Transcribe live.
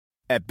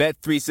At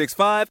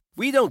Bet365,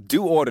 we don't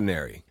do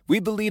ordinary. We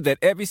believe that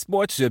every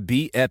sport should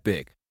be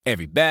epic.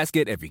 Every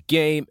basket, every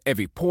game,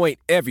 every point,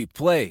 every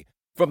play.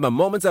 From the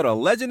moments that are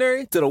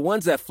legendary to the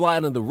ones that fly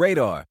under the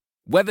radar.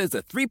 Whether it's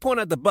a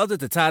three-pointer at the buzzer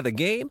to tie the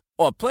game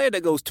or a player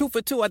that goes 2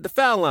 for 2 at the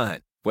foul line.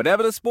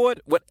 Whatever the sport,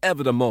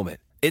 whatever the moment.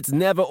 It's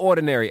never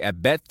ordinary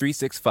at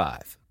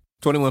Bet365.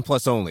 21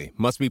 plus only.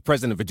 Must be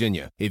present in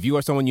Virginia. If you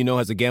or someone you know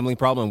has a gambling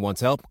problem and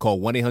wants help,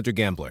 call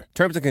 1-800-GAMBLER.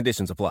 Terms and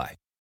conditions apply.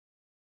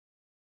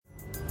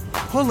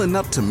 Pulling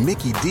up to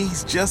Mickey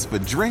D's just for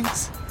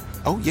drinks?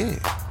 Oh yeah,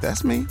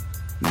 that's me.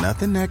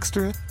 Nothing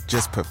extra,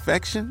 just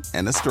perfection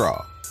and a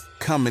straw.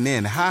 Coming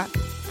in hot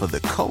for the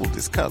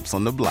coldest cups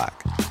on the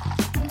block.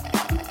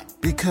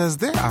 Because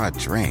there are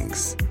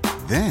drinks.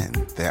 Then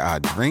there are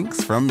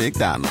drinks from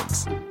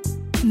McDonald's.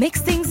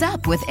 Mix things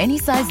up with any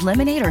size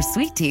lemonade or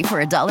sweet tea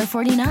for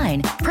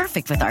 $1.49.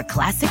 Perfect with our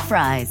classic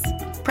fries.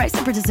 Price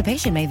and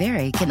participation may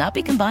vary. Cannot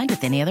be combined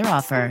with any other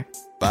offer.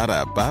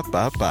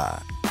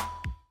 Ba-da-ba-ba-ba.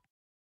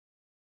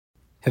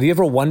 Have you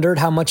ever wondered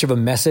how much of a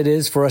mess it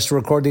is for us to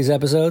record these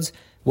episodes?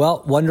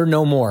 Well, wonder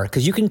no more,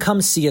 because you can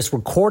come see us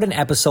record an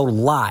episode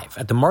live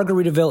at the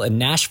Margaritaville in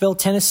Nashville,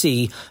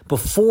 Tennessee,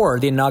 before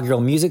the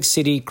inaugural Music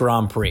City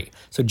Grand Prix.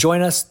 So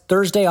join us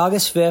Thursday,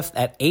 August 5th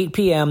at 8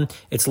 p.m.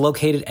 It's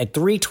located at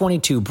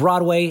 322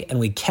 Broadway, and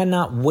we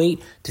cannot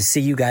wait to see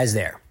you guys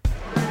there.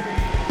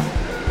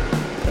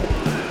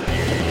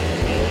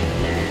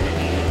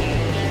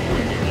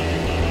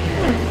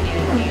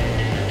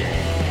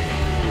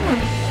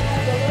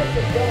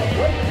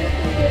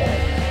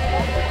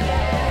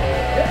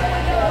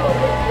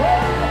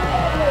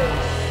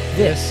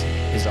 This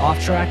is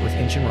Off Track with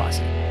Hinch and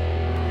Rossi.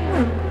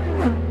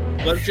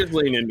 Let's just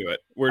lean into it.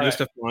 We're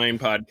just a flying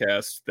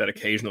podcast that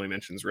occasionally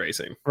mentions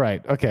racing.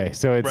 Right. Okay.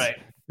 So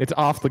it's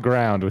Off the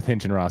Ground with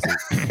Hinch and Rossi.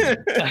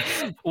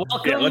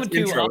 Welcome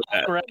to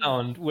Off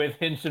Ground with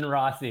Hinch and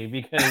Rossi,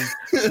 because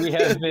we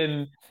have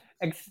been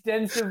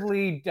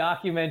extensively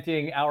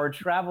documenting our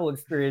travel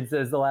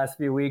experiences the last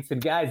few weeks. And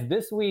guys,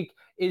 this week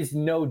is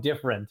no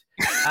different.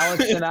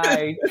 Alex and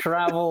I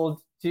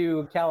traveled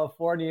to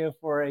California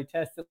for a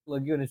test at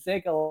Laguna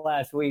Seca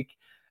last week,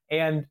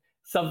 and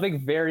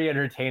something very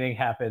entertaining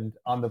happened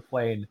on the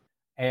plane.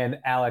 And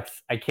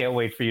Alex, I can't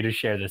wait for you to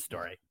share this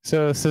story.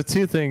 So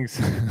two things,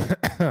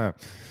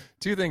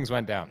 two things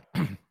went down.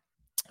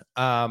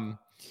 I'm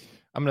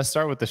going to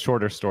start with the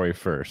shorter story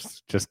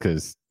first, just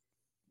because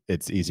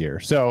it's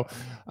easier. So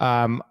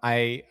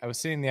I was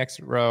sitting in the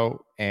exit row,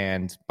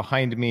 and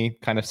behind me,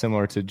 kind of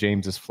similar to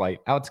James's flight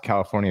out to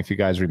California, if you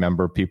guys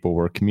remember, people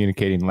were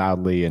communicating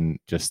loudly, and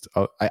just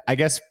I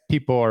guess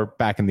people are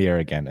back in the air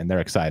again, and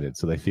they're excited,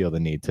 so they feel the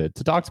need to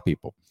talk to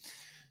people.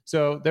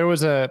 So there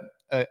was a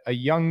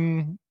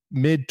young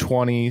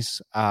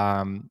mid-20s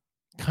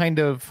kind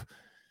of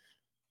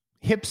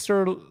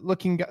hipster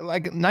looking guy,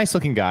 like nice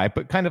looking guy,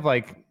 but kind of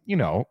like, you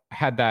know,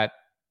 had that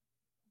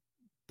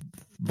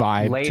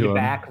vibe laid to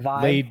him.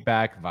 Laid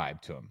back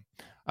vibe to him.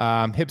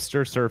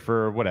 Hipster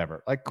surfer,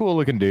 whatever, like cool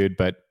looking dude,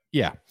 but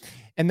yeah.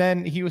 And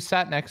then he was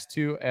sat next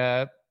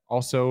to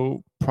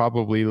also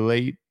probably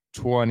late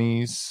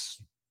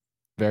 20s,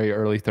 very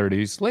early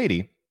 30s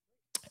lady.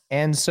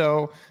 And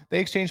so they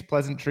exchanged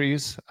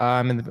pleasantries,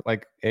 and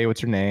like, hey,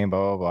 what's your name?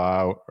 Blah,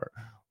 blah, blah.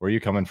 Where are you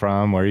coming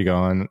from? Where are you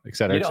going? Et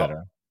cetera, et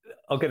cetera.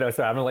 Okay, no,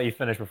 sorry. I'm going to let you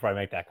finish before I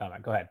make that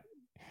comment. Go ahead.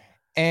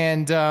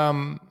 And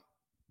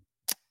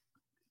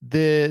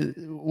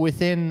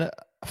within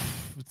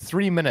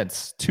 3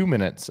 minutes, 2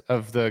 minutes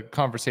of the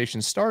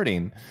conversation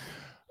starting,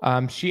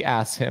 she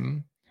asked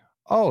him,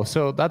 oh,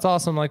 so that's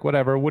awesome. Like,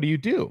 whatever. What do you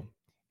do?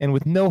 And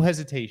with no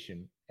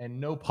hesitation and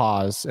no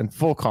pause and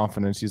full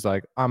confidence, he's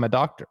like, I'm a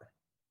doctor.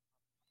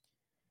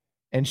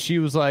 And she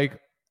was like,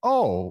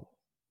 oh,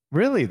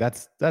 really?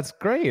 That's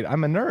great.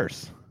 I'm a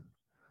nurse.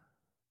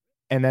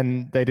 And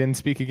then they didn't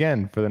speak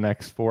again for the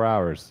next 4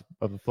 hours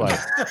of the flight.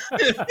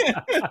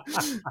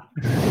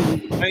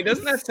 Hey,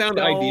 doesn't that sound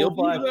ideal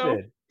for you,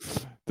 though?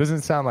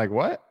 Doesn't sound like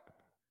what?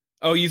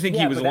 Oh, you think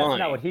he was lying? That's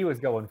not what he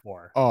was going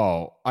for.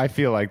 Oh, I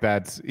feel like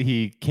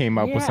he came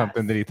up with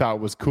something that he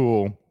thought was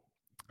cool,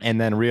 and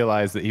then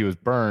realized that he was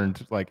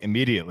burned like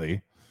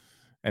immediately,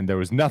 and there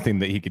was nothing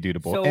that he could do to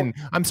bull. And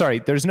I'm sorry,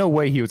 there's no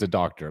way he was a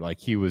doctor. Like,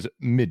 he was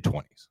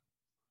mid-20s.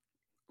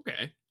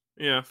 Okay.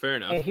 Yeah, fair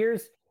enough. And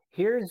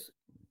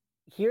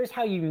here's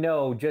how you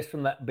know, just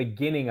from the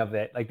beginning of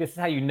it, like, this is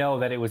how you know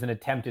that it was an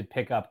attempted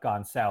pickup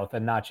gone south,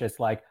 and not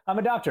just like, I'm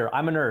a doctor,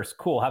 I'm a nurse,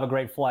 cool, have a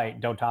great flight,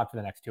 don't talk for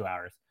the next 2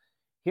 hours.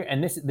 Here,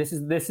 and this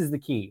is the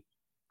key.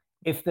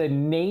 If the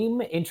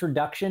name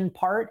introduction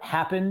part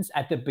happens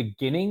at the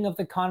beginning of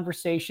the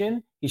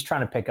conversation, he's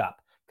trying to pick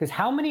up. Because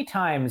how many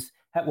times,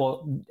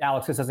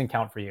 Alex, this doesn't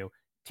count for you.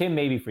 Tim,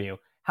 maybe for you.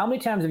 How many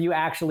times have you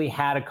actually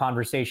had a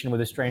conversation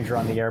with a stranger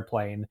on the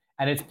airplane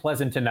and it's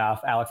pleasant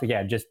enough? Alex,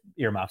 again, just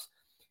earmuffs.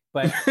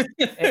 But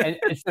and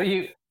so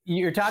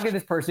you're talking to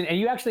this person, and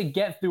you actually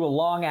get through a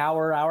long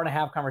hour and a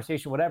half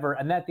conversation, whatever.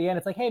 And at the end,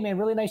 it's like, hey, man,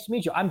 really nice to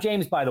meet you. I'm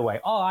James, by the way.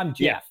 Oh, I'm Jeff.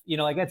 Yeah. You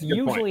know, like, that's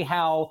usually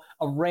how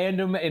a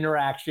random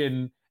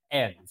interaction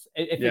ends.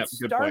 If it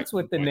starts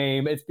with the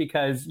name, it's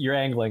because you're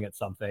angling at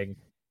something.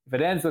 If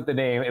it ends with the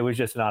name, it was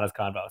just an honest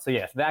convo. So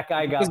yes, that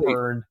guy got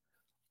burned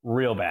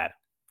real bad.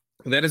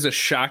 That is a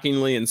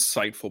shockingly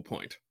insightful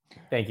point.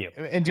 Thank you.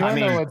 And do you want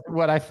to know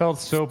what I felt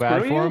so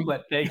bad for him?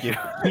 But thank you.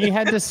 He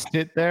had to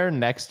sit there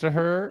next to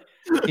her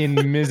in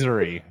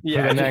misery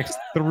for the next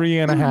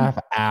 3.5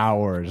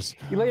 hours.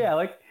 Yeah,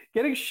 like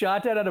getting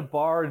shot at a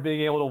bar and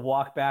being able to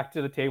walk back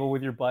to the table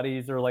with your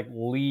buddies or like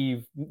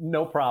leave,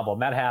 no problem.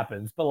 That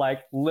happens. But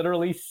like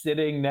literally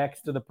sitting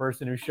next to the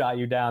person who shot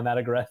you down that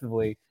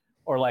aggressively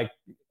or like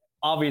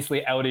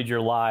obviously outed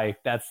your lie,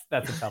 that's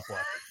a tough one.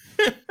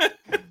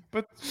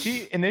 But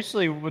she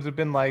initially would have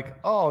been like,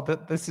 oh,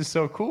 this is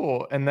so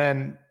cool. And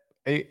then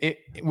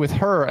with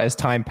her, as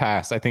time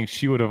passed, I think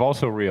she would have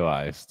also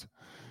realized.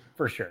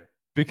 For sure.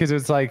 Because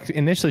it's like,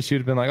 initially she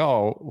would have been like,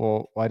 oh,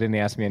 well, why didn't he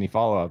ask me any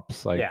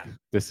follow-ups? Like,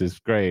 this is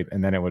great.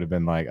 And then it would have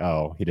been like,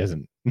 oh, he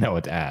doesn't know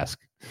what to ask,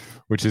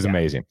 which is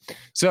amazing.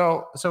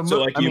 So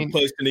like, you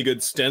placed any good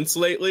stents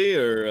lately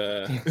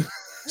or...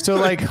 So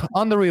like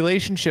on the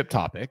relationship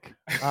topic,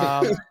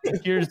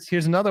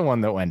 here's another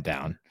one that went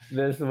down.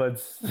 This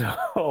one's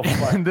so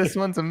fun. This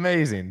one's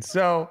amazing.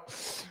 So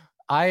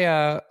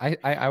I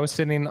was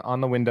sitting on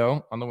the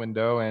window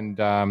and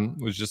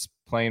was just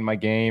playing my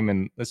game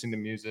and listening to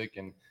music,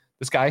 and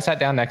this guy sat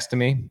down next to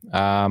me,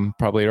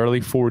 probably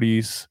early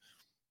 40s,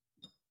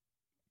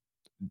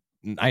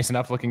 nice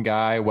enough looking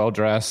guy, well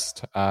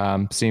dressed,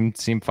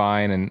 seemed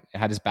fine, and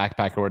had his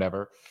backpack or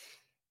whatever,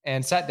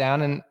 and sat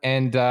down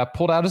and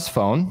pulled out his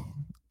phone,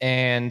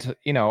 and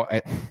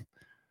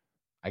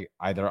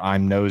either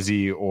I'm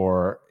nosy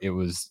or it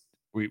was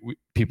we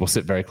people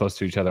sit very close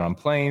to each other on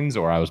planes,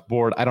 or I was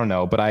bored. I don't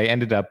know, but I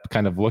ended up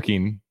kind of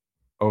looking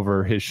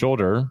over his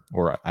shoulder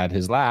or at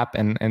his lap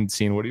and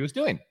seeing what he was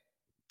doing.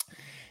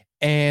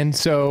 And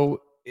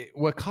so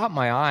what caught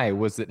my eye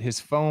was that his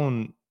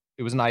phone,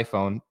 it was an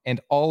iPhone, and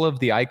all of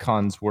the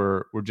icons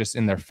were just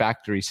in their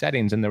factory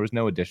settings, and there was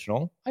no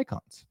additional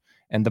icons.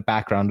 And the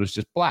background was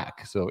just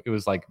black. So it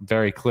was like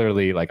very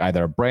clearly like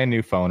either a brand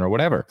new phone or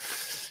whatever.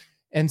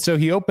 And so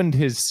he opened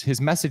his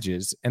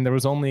messages, and there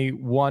was only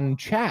one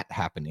chat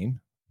happening,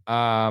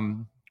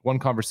 one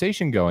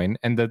conversation going,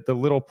 and the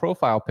little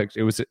profile picture,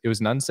 it was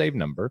an unsaved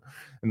number,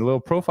 and the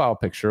little profile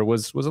picture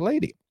was a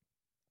lady.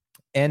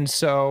 And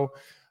so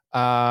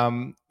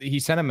he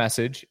sent a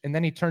message, and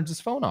then he turns his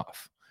phone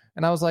off.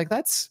 And I was like,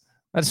 that's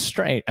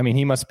strange. I mean,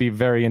 he must be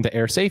very into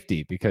air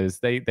safety, because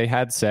they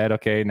had said,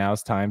 okay, now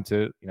it's time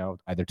to,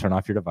 either turn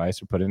off your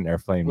device or put it in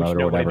airplane mode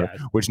or whatever,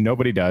 which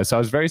nobody does. So I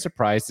was very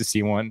surprised to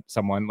see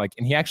someone like,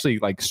 and he actually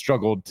like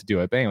struggled to do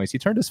it. But anyways, he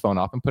turned his phone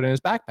off and put it in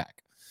his backpack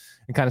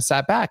and kind of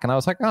sat back. And I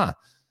was like,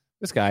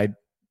 this guy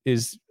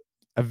is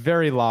a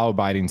very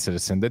law-abiding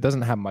citizen that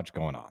doesn't have much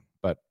going on,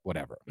 but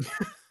whatever.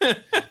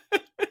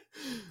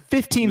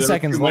 15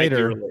 seconds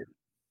later,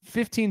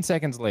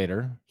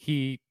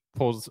 he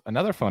pulls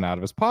another phone out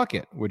of his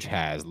pocket, which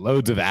has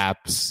loads of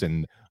apps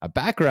and a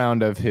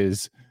background of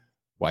his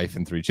wife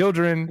and 3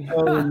 children,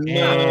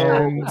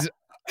 and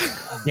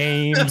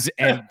games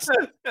and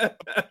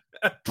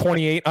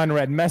 28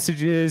 unread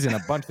messages and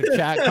a bunch of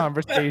chat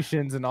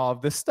conversations and all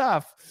of this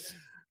stuff.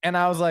 And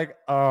I was like,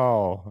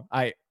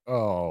 I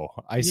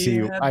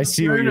see what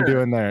you're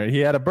doing there. He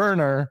had a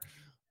burner.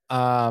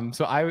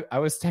 So I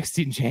was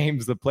texting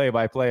James the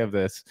play-by-play of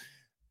this,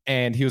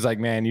 and he was like,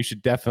 man, you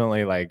should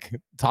definitely like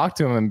talk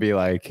to him and be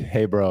like,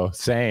 hey bro,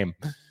 same.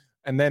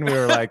 And then we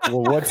were like,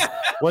 well,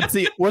 what's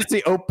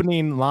the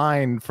opening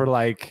line for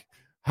like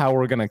how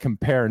we're going to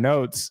compare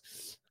notes?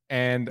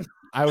 And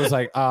I was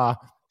like, I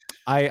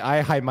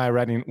hide my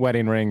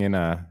wedding ring in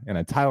a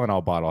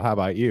Tylenol bottle. How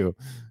about you?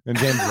 And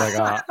James was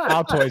like,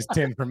 Altoids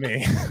tin for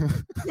me.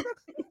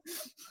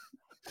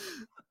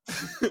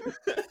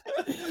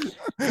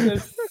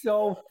 It's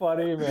so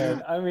funny,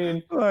 man. I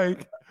mean,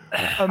 like,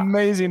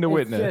 amazing to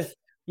witness.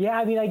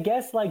 I mean, I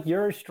guess like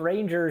you're a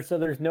stranger, so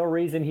there's no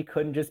reason he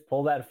couldn't just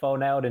pull that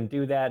phone out and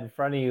do that in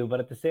front of you. But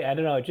at the same, I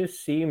don't know, it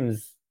just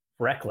seems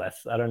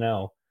reckless. I don't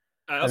know.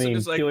 I mean,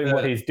 just like doing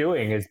what he's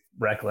doing is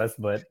reckless,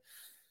 but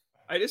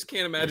I just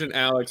can't imagine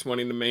Alex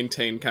wanting to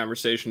maintain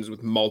conversations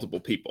with multiple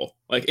people,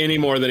 like any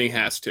more than he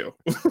has to.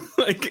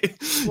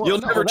 You'll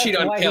never cheat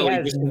on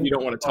Kelly just because you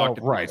don't want to talk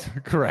to right.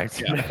 people.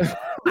 Correct. Yeah.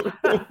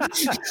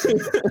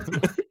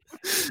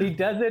 He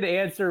doesn't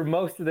answer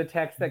most of the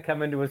texts that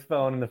come into his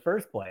phone in the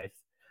first place.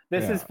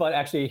 This is fun.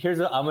 Actually,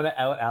 I'm going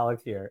to out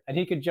Alex here, and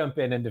he could jump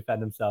in and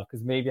defend himself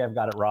because maybe I've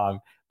got it wrong,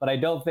 but I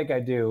don't think I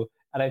do,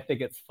 and I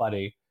think it's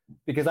funny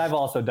because I've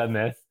also done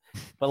this.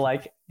 But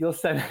like, you'll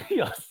send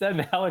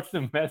Alex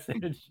a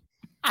message.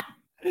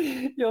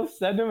 You'll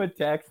send him a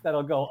text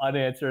that'll go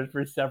unanswered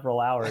for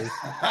several hours,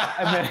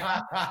 and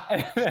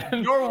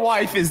then your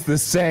wife is the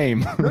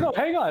same. No,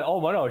 hang on. Oh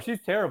no,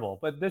 she's terrible.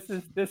 But this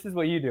is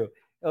what you do.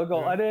 It'll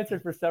go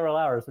unanswered for several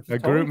hours. Which is a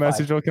group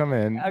message will come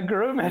in. A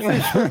group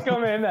message will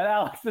come in that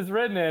Alex has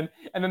written in,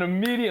 and then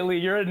immediately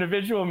your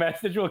individual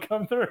message will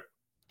come through.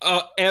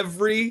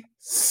 every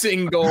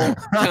single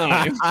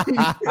time.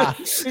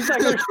 He's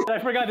like, oh, shit, I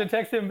forgot to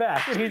text him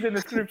back. And he's in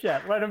this group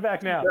chat. Write him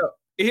back now.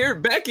 Here,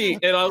 Becky,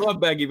 and I love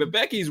Becky, but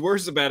Becky's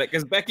worse about it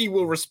because Becky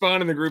will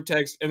respond in the group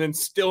text and then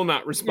still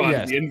not respond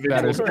to the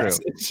individual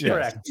message.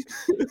 Correct.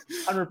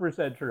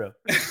 100% true.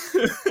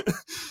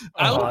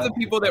 I love the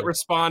people that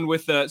respond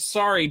with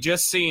sorry,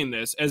 just seeing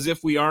this, as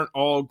if we aren't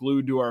all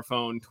glued to our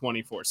phone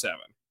 24/7.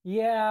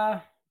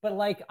 Yeah, but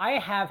like I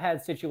have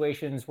had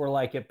situations where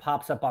like it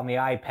pops up on the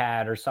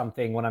iPad or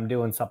something when I'm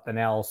doing something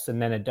else and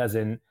then it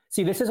doesn't.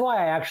 See, this is why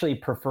I actually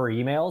prefer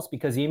emails,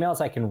 because emails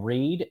I can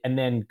read and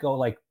then go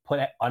like put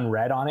it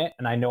unread on it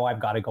and I know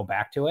I've got to go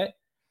back to it.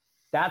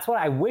 That's what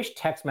I wish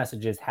text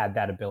messages had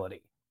that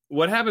ability.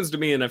 What happens to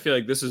me, and I feel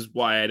like this is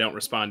why I don't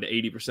respond to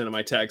 80% of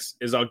my texts,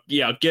 is I'll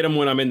get them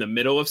when I'm in the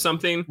middle of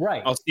something.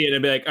 Right. I'll see it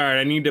and be like, all right,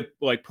 I need to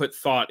like put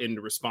thought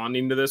into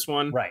responding to this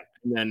one. Right.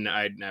 And then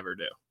I'd never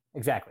do.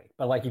 Exactly.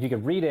 But like if you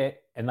could read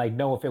it and like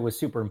know if it was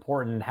super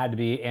important and had to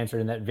be answered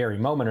in that very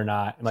moment or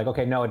not, and like,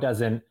 okay, no, it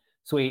doesn't.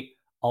 Sweet.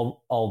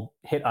 I'll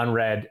hit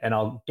unread and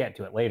I'll get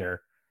to it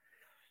later.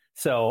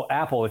 So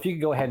Apple, if you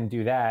could go ahead and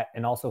do that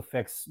and also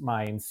fix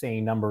my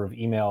insane number of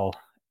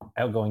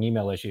outgoing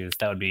email issues,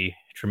 that would be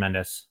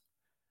tremendous.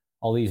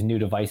 All these new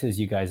devices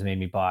you guys made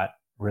me bought,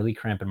 really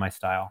cramping my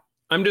style.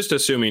 I'm just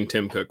assuming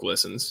Tim Cook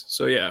listens.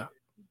 So yeah,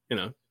 you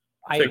know.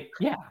 Did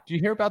you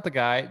hear about the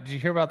guy? Did you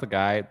hear about the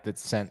guy that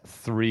sent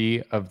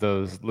 3 of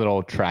those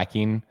little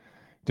tracking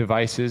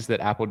devices that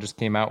Apple just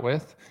came out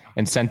with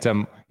and sent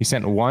them? He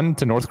sent one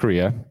to North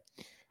Korea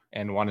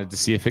and wanted to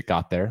see if it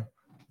got there.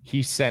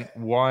 He sent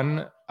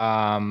one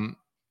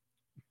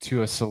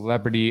to a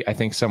celebrity, I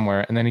think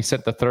somewhere, and then he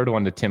sent the third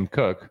one to Tim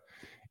Cook.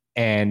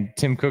 And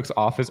Tim Cook's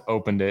office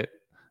opened it,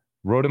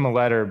 wrote him a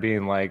letter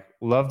being like,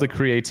 "Love the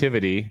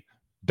creativity,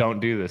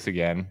 don't do this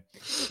again,"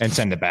 and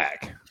send it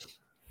back.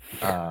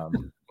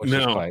 Which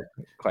is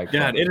quite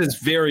God, it is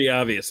very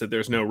obvious that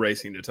there's no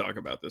racing to talk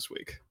about this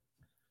week.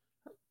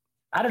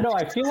 I don't know.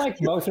 I feel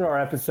like most of our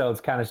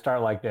episodes kind of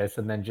start like this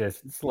and then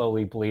just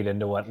slowly bleed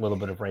into what little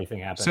bit of racing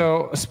happens.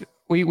 So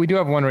we do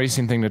have one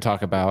racing thing to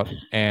talk about,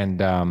 and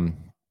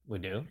we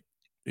do,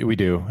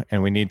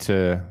 and we need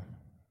to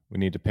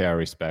pay our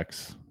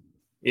respects.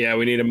 Yeah,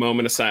 we need a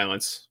moment of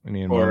silence. We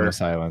need a moment of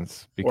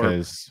silence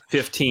because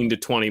 15 to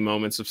 20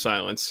 moments of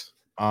silence.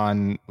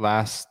 On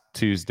last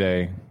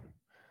Tuesday,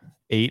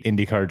 8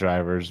 IndyCar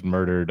drivers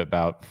murdered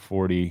about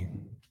 40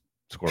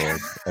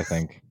 squirrels, I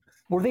think.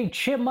 Were they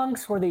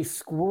chipmunks? Were they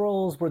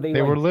squirrels? Were they?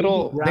 They like were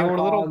little. They were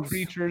little dogs?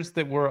 creatures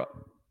that were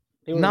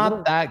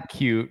not that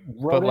cute,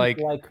 but like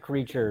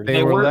creatures.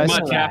 They weren't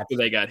much after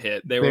they got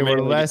hit. They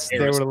were less. They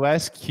were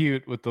less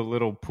cute with the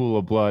little pool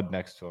of blood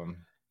next to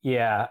them.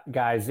 Yeah,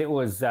 guys, it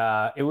was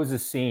a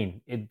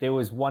scene. There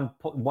was one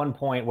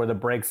point where the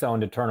brake zone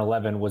to turn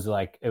 11 was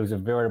like it was a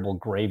veritable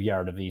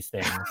graveyard of these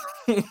things,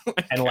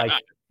 and like.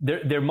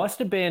 There must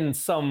have been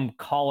some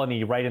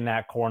colony right in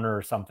that corner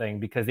or something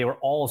because they were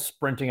all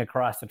sprinting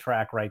across the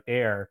track right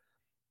there.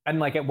 And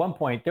like at one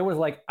point there was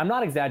like, I'm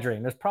not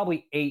exaggerating, there's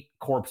probably 8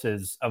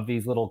 corpses of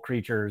these little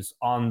creatures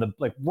on the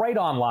like right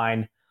on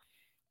line.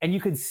 And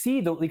you could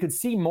see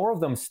more of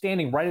them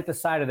standing right at the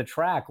side of the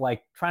track,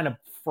 like trying to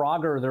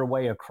frogger their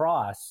way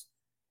across.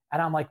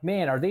 And I'm like,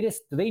 man, do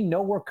they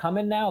know we're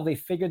coming now? They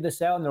figured this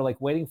out and they're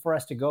like waiting for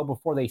us to go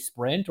before they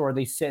sprint, or are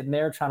they sitting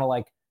there trying to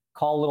like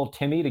call little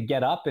Timmy to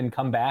get up and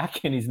come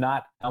back and he's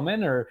not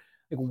coming, or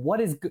like what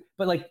is good?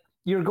 But like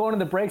you're going to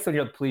the brakes and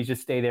you're like, please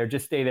just stay there,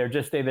 just stay there,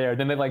 just stay there.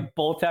 Then they like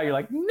bolt out. You're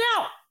like,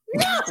 no.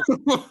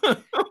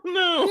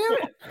 No.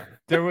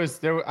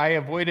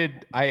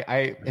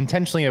 I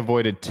intentionally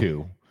avoided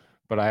 2,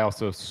 but I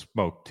also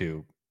smoked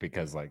 2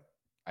 because like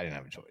I didn't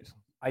have a choice.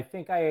 I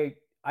think I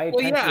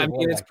well, yeah, I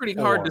mean it's pretty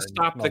hard to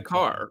stop the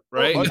car,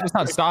 right? Well, it's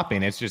not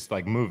stopping, it's just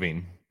like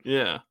moving.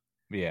 Yeah.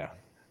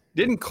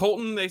 Didn't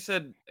Colton, they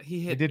said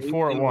he did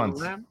 4 at once.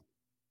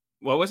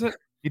 What was it?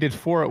 He did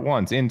 4 at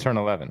once in turn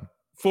 11.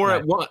 4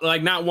 at once,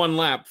 like not one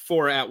lap,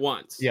 4 at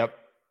once. Yep.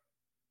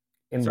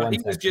 So he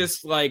was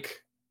just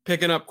like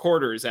picking up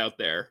quarters out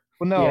there.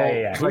 Well, no,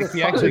 yeah. He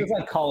was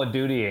like Call of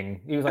Dutying.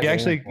 He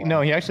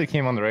actually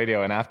came on the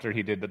radio, and after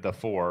he did the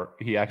 4,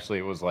 he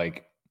actually was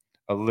like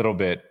a little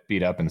bit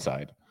beat up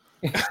inside.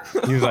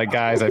 He was like,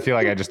 guys, I feel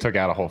like I just took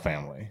out a whole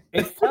family.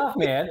 It's tough,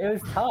 man. It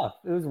was tough.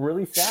 It was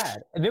really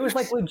sad. And there was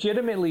like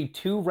legitimately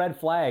 2 red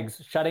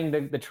flags shutting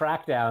the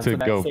track down so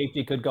that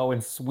safety could go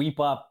and sweep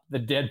up the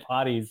dead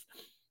bodies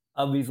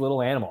of these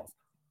little animals.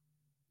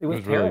 It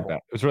was terrible. Really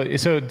bad. It was really.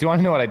 So do you want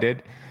to know what I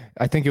did?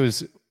 I think it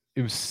was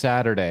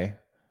Saturday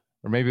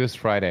or maybe it was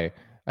Friday.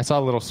 I saw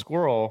a little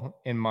squirrel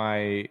in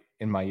my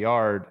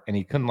yard and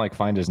he couldn't like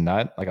find his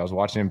nut. Like I was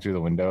watching him through the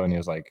window and he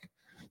was like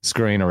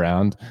scurrying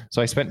around.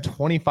 So I spent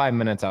 25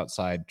 minutes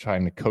outside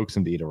trying to coax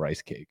him to eat a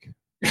rice cake.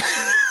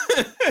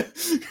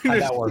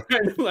 How'd that work?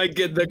 Like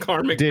get the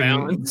karmic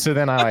balance. So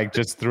then I like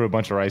just threw a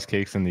bunch of rice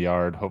cakes in the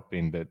yard,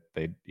 hoping that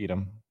they'd eat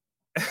them.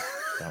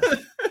 So.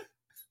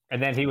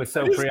 And then he was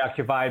so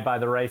preoccupied by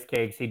the rice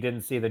cakes, he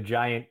didn't see the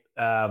giant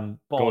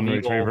golden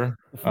retriever.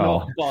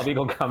 Bald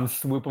eagle come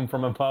swoop him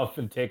from above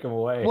and take him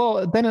away.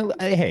 Well, then,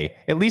 hey,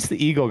 at least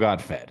the eagle got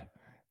fed.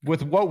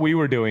 With what we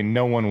were doing,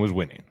 no one was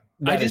winning.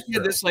 I just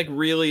had this like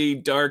really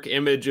dark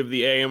image of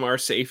the AMR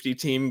safety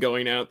team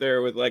going out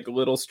there with like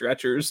little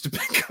stretchers to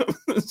pick up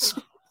this.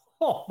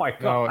 Oh my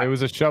god! No, it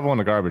was a shovel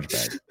and a garbage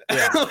bag.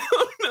 Yeah.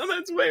 No,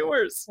 that's way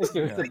worse.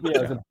 It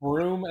was a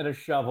broom and a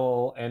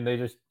shovel, and they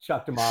just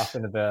chucked him off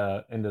into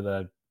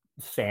the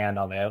sand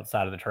on the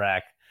outside of the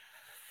track.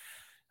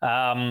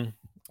 I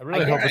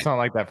really hope it's not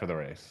like that for the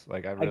race.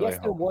 Like I guess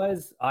there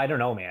was. I don't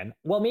know, man.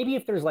 Well, maybe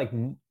if there's like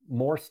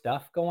more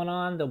stuff going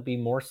on, they'll be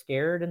more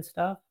scared and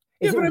stuff.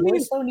 Is it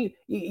worse when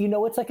you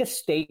know it's like a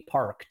state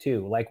park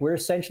too? Like we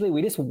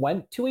just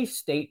went to a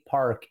state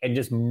park and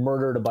just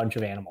murdered a bunch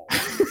of animals.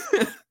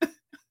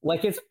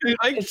 Like it's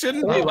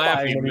shouldn't be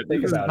laughing. When you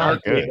think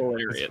about it.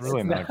 It's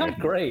really not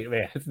great,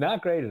 man. It's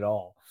not great at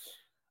all.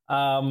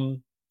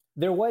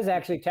 There was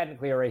actually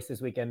technically a race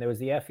this weekend. There was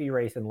the FE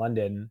race in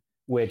London,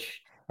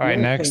 which. All right,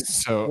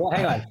 next. Well,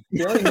 hang on.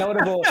 The only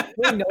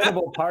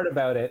notable part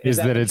about it is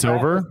that it's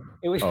over.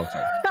 It was.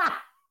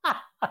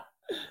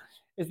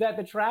 Is that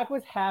the track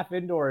was half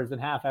indoors and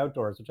half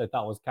outdoors, which I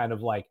thought was kind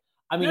of like.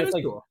 I mean, it's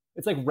like cool.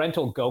 It's like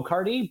rental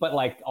go-karty, but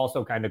like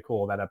also kind of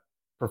cool that a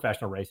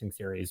professional racing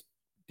series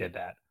did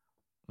that.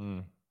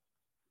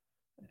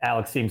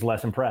 Alex seems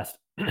less impressed.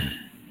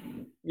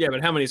 Yeah,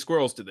 but how many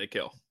squirrels did they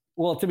kill?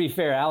 Well, to be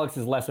fair, Alex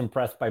is less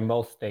impressed by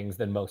most things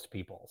than most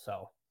people.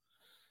 So,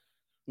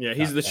 yeah,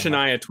 he's the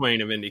Shania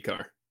Twain of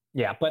IndyCar.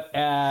 Yeah, but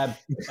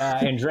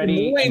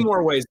Andretti way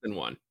more ways than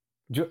one.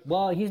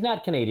 Well, he's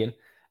not Canadian,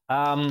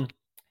 or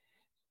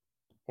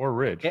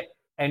rich.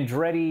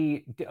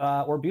 Andretti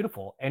or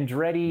beautiful.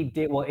 Andretti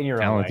did well in your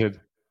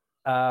talented.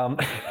 Own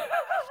way.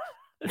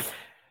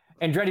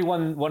 Andretti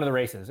won one of the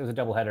races. It was a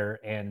doubleheader,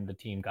 and the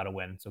team got a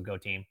win. So go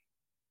team.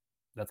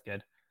 That's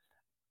good.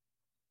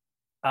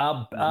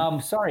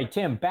 Sorry,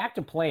 Tim. Back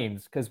to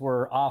planes because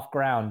we're off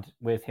ground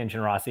with Hinch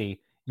and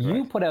Rossi.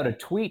 You put out a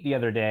tweet the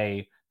other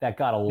day that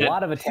got a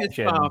lot of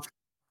attention.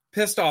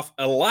 Pissed off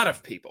a lot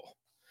of people,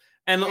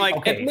 and like,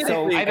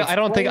 so I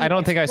don't think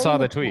I saw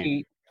the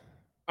tweet.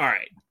 All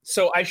right,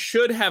 so I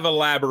should have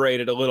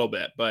elaborated a little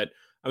bit, but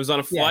I was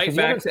on a flight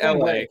back to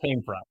LA. Where it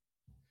came from.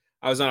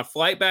 I was on a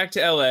flight back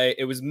to LA.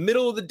 It was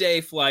middle of the day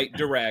flight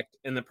direct,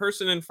 and the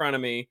person in front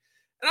of me,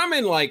 and I'm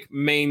in like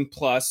main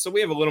plus, so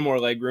we have a little more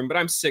leg room, but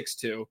I'm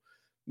 6'2".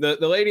 The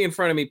lady in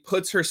front of me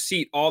puts her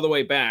seat all the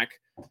way back,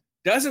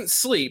 doesn't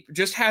sleep,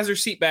 just has her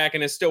seat back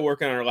and is still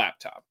working on her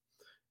laptop.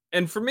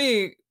 And for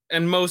me,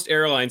 and most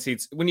airline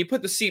seats, when you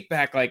put the seat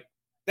back, like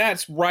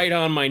that's right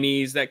on my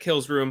knees, that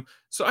kills room.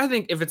 So I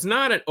think if it's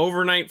not an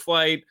overnight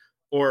flight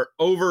or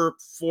over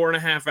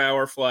 4.5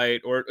 hour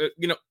flight or,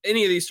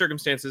 any of these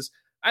circumstances,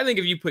 I think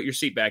if you put your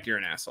seat back, you're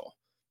an asshole.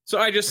 So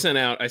I just sent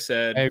out, I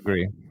said, I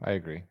agree.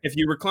 If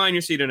you recline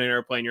your seat in an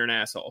airplane, you're an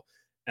asshole.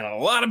 And a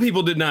lot of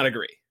people did not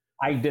agree.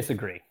 I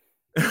disagree.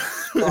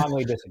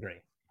 Strongly disagree.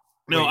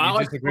 No, I'll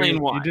explain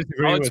why.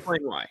 I'll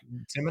explain why.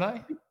 Tim and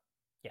I?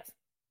 Yes.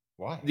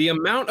 Why? The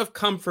amount of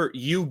comfort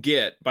you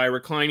get by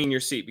reclining your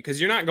seat, because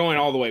you're not going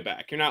all the way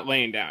back. You're not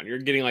laying down. You're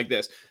getting like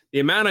this. The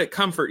amount of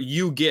comfort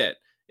you get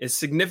is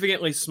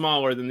significantly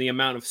smaller than the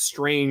amount of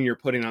strain you're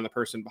putting on the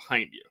person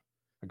behind you.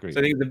 Agreed.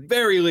 So I think at the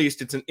very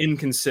least, it's an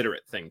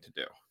inconsiderate thing to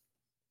do.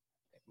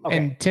 Okay.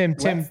 And Tim,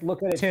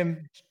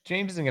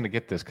 James isn't going to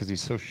get this because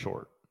he's so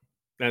short.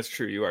 That's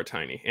true. You are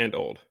tiny and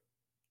old.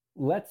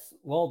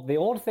 The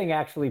old thing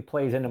actually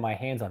plays into my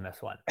hands on this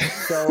one.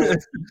 So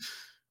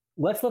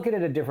let's look at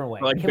it a different way.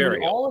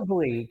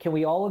 Can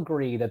we all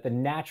agree that the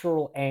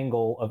natural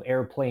angle of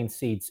airplane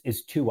seats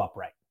is too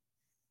upright?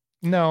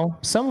 No,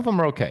 some of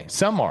them are okay.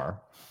 Some are.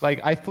 Like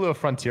I flew a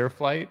Frontier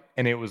flight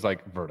and it was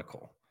like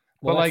vertical.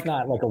 Well, that's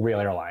not like a real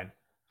airline.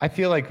 I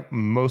feel like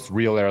most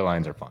real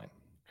airlines are fine.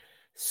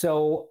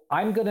 So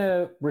I'm going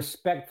to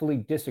respectfully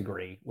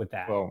disagree with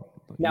that. Well,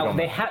 now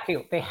they have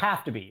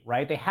to be,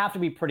 right? They have to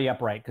be pretty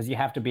upright because you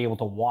have to be able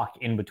to walk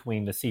in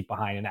between the seat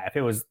behind and that. If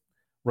it was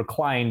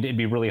reclined, it'd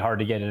be really hard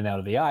to get in and out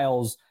of the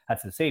aisles.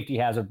 That's a safety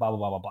hazard, blah, blah,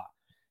 blah, blah, blah.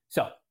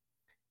 So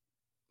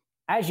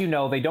as you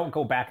know, they don't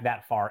go back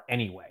that far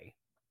anyway.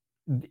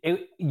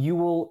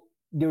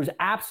 There's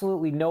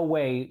absolutely no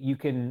way you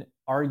can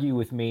argue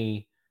with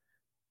me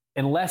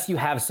unless you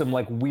have some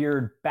like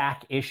weird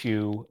back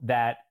issue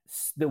that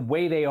the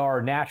way they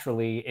are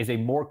naturally is a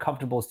more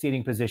comfortable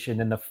seating position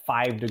than the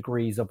 5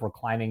 degrees of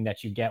reclining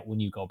that you get when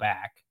you go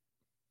back.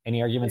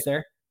 Any arguments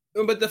there?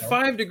 But the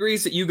 5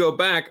 degrees that you go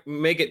back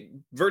make it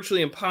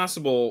virtually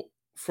impossible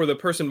for the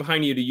person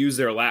behind you to use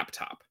their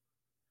laptop.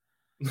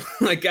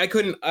 Like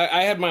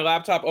I had my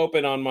laptop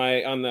open on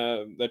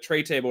the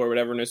tray table or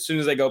whatever. And as soon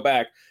as I go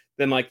back,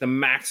 then like the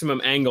maximum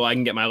angle I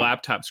can get my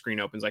laptop screen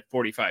open is like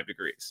 45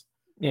 degrees.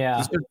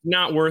 Yeah. It's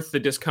not worth the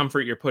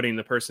discomfort you're putting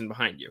the person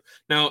behind you.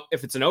 Now,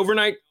 if it's an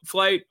overnight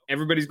flight,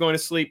 everybody's going to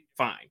sleep,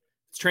 fine.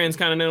 It's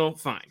transcontinental,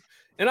 fine.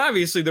 And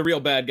obviously the real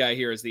bad guy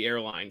here is the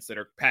airlines that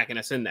are packing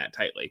us in that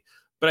tightly.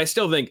 But I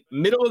still think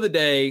middle of the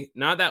day,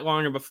 not that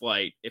long of a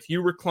flight. If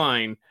you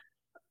recline,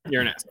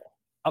 you're an asshole.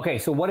 Okay,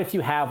 so what if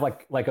you have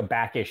like a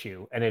back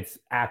issue and it's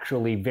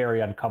actually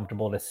very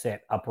uncomfortable to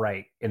sit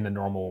upright in the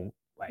normal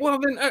way? Well,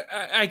 then,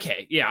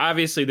 okay. Yeah,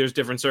 obviously there's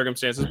different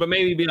circumstances, but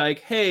maybe be like,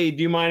 hey,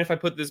 do you mind if I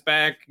put this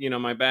back?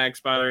 My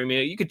back's bothering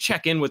me. You could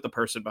check in with the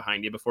person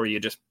behind you before you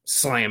just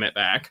slam it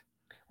back.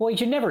 Well, you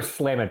should never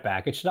slam it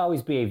back. It should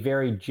always be a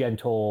very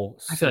gentle,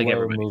 I feel like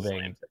everybody moving.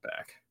 slams it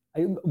back.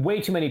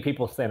 Way too many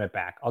people slam it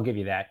back. I'll give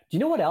you that. Do you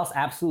know what else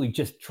absolutely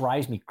just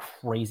drives me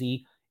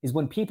crazy? Is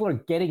when people are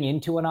getting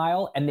into an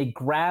aisle and they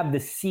grab the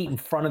seat in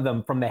front of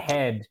them from the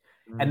head,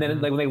 and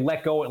then when they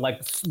let go, it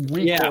like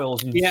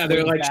recoils. Yeah,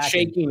 they're like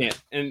shaking it,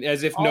 and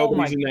as if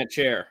nobody's in that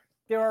chair.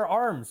 There are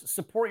arms.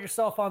 Support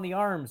yourself on the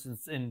arms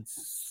and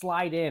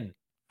slide in.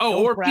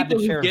 Oh, or people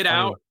who get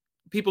out,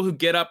 people who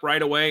get up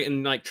right away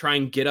and like try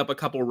and get up a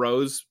couple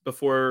rows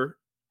before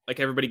like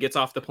everybody gets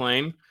off the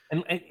plane.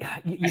 And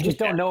you just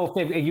don't know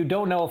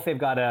if they've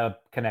got a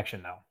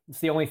connection though. It's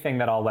the only thing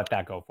that I'll let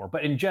that go for.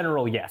 But in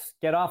general, yes,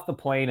 get off the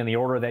plane in the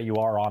order that you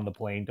are on the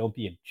plane. Don't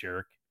be a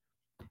jerk.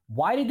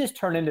 Why did this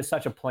turn into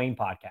such a plane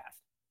podcast?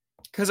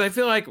 Because I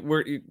feel like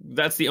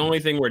that's the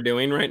only thing we're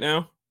doing right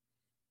now.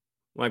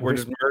 Like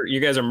you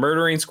guys are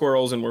murdering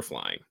squirrels and we're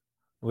flying.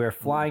 We're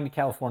flying to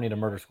California to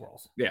murder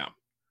squirrels. Yeah.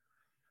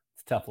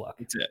 It's tough luck.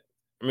 That's it.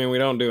 I mean, we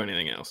don't do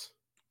anything else.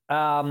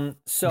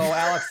 So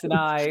Alex and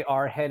I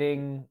are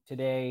heading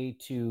today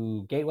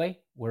to Gateway,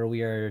 where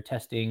we are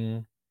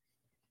testing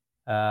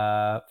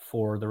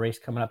for the race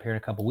coming up here in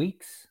a couple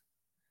weeks,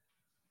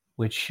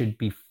 which should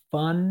be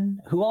fun.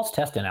 Who else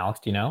testing, Alex?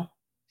 Do you know?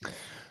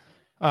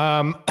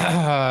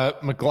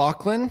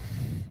 McLaughlin,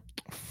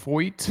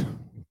 Foyt,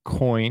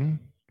 Coyne.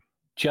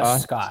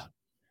 Just Scott.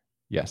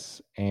 Yes,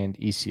 and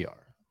ECR.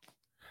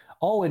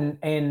 Oh,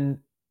 and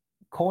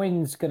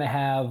Coyne's going to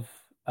have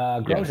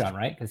Grosjean,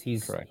 right? Because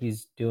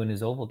he's doing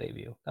his oval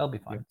debut. That'll be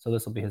fun. Yep. So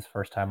this will be his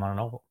first time on an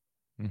oval.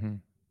 Mm-hmm.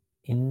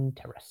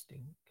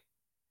 Interesting.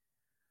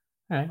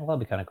 All right, well, that'll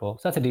be kind of cool.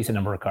 So that's a decent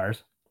number of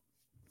cars.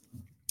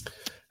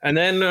 And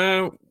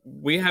then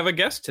we have a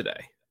guest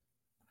today.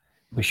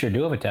 We sure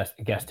do have a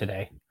guest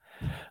today.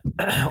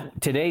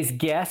 Today's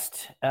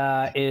guest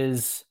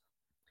is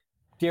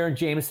Darren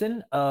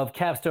Jameson of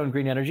Capstone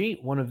Green Energy,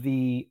 one of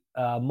the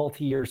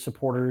multi-year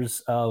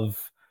supporters of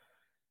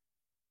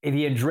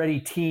the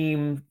Andretti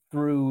team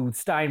through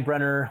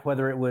Steinbrenner,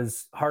 whether it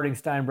was Harding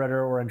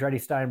Steinbrenner or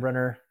Andretti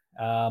Steinbrenner.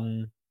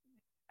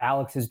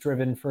 Alex has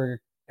driven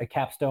for a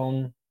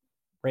Capstone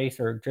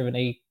race or driven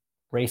a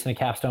race in a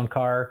Capstone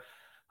car.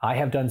 I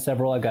have done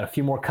several. I've got a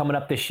few more coming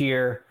up this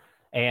year.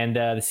 And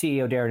the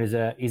CEO,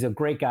 Darren, he's a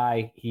great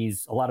guy.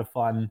 He's a lot of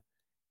fun,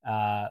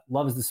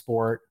 loves the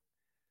sport,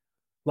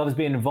 loves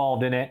being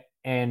involved in it,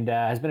 and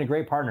has been a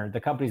great partner. The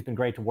company's been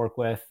great to work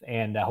with,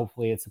 and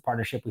hopefully it's a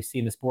partnership we see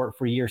in the sport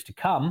for years to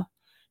come.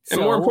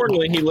 And more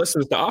importantly, he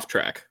listens to Off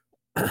Track.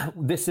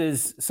 This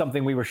is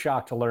something we were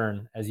shocked to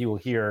learn, as you will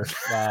hear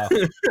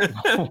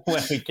when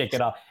we kick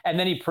it off. And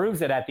then he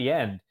proves it at the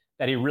end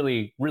that he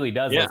really, really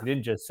does. Yeah. He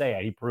didn't just say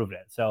it, he proved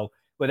it. So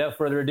without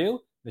further ado,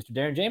 Mr.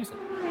 Darren Jameson.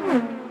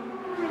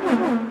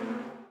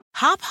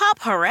 Hop, hop,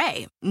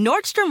 hooray.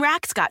 Nordstrom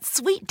Rack's got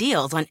sweet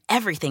deals on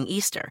everything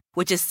Easter,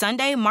 which is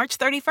Sunday, March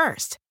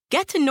 31st.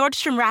 Get to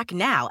Nordstrom Rack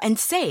now and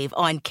save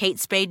on Kate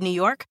Spade New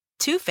York,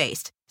 Too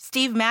Faced,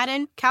 Steve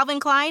Madden, Calvin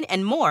Klein,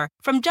 and more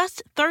from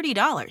just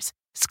 $30.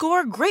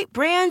 Score great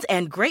brands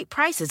and great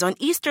prices on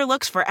Easter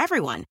looks for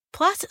everyone,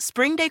 plus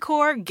spring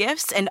decor,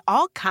 gifts, and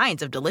all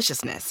kinds of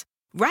deliciousness.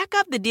 Rack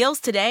up the deals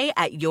today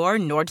at your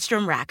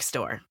Nordstrom Rack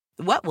store.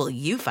 What will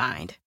you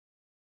find?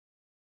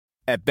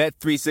 At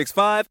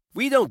Bet365,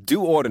 we don't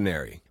do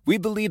ordinary. We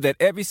believe that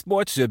every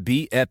sport should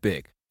be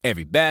epic.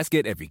 Every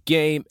basket, every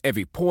game,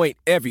 every point,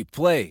 every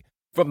play.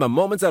 From the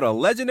moments that are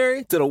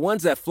legendary to the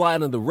ones that fly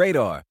under the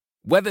radar.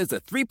 Whether it's a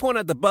three-pointer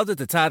at the buzzer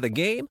to tie the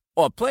game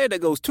or a player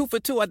that goes 2 for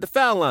 2 at the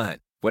foul line.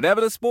 Whatever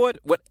the sport,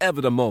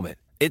 whatever the moment.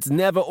 It's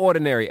never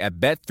ordinary at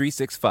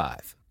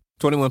Bet365.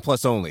 21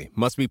 plus only.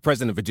 Must be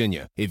present in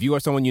Virginia. If you or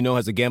someone you know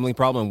has a gambling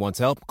problem and wants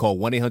help, call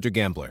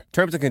 1-800-GAMBLER.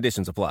 Terms and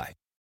conditions apply.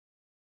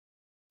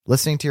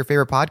 Listening to your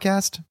favorite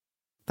podcast?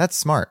 That's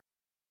smart.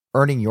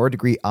 Earning your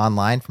degree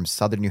online from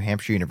Southern New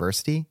Hampshire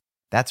University?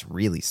 That's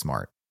really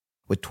smart.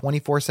 With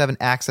 24/7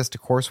 access to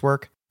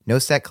coursework, no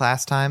set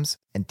class times,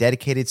 and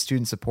dedicated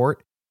student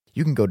support,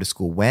 you can go to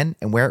school when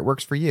and where it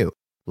works for you.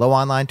 Low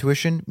online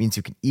tuition means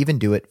you can even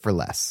do it for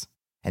less.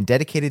 And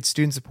dedicated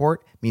student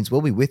support means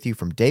we'll be with you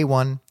from day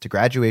one to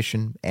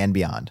graduation and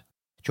beyond.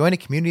 Join a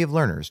community of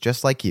learners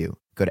just like you.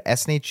 Go to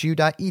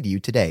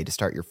snhu.edu today to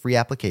start your free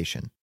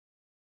application.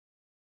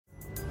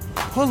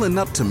 Pulling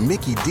up to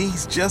Mickey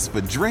D's just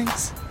for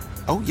drinks?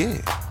 Oh yeah,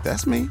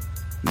 that's me.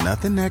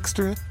 Nothing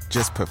extra,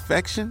 just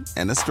perfection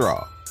and a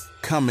straw.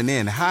 Coming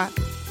in hot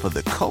for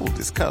the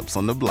coldest cups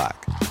on the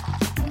block.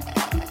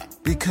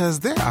 Because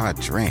there are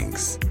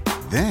drinks.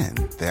 Then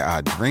there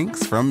are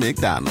drinks from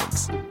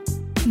McDonald's.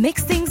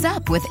 Mix things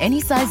up with any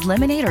size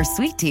lemonade or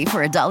sweet tea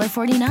for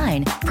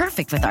 $1.49.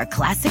 Perfect with our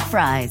classic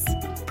fries.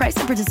 Price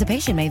and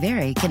participation may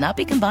vary, cannot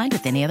be combined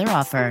with any other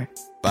offer.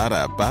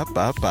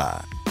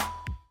 Ba-da-ba-ba-ba.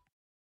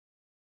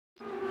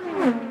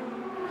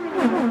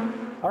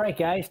 All right,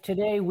 guys.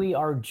 Today we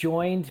are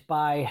joined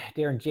by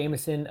Darren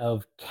Jameson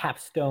of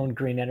Capstone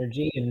Green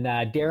Energy. And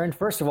Darren,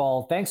 first of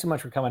all, thanks so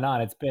much for coming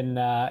on. It's been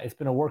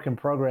a work in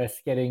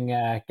progress getting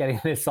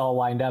this all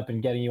lined up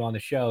and getting you on the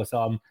show.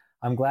 So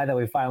I'm glad that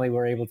we finally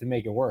were able to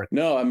make it work.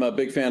 No, I'm a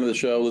big fan of the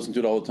show. Listen to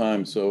it all the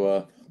time.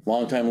 So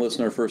long-time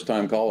listener,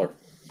 first-time caller.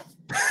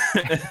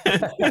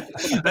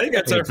 I think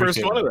that's our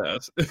first one of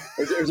those.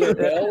 Is there a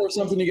bell or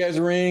something you guys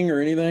ring or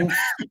anything?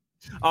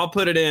 I'll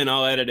put it in.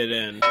 I'll edit it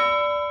in.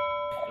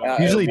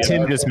 Usually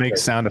Tim just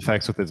makes sound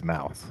effects with his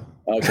mouth.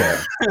 Okay.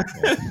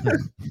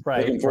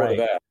 Right. Looking forward to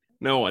that.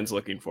 No one's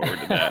looking forward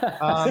to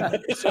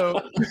that.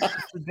 So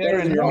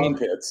Darren, your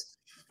armpits.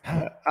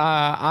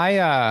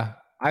 I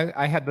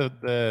had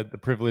the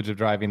privilege of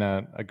driving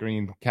a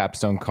green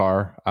Capstone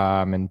car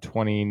in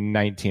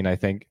 2019, I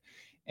think,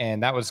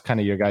 and that was kind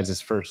of your guys'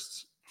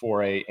 first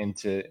foray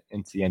into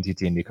the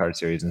NTT IndyCar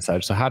Series and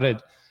such. So how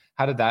did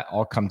that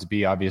all come to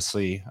be?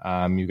 Obviously,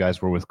 you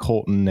guys were with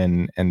Colton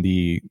and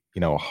the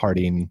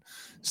Harding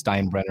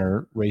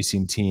Steinbrenner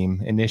racing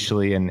team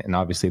initially, and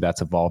obviously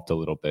that's evolved a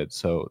little bit.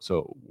 So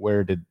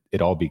where did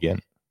it all begin?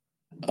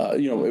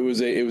 It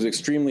was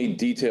extremely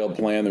detailed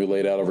plan that we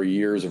laid out over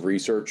years of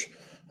research.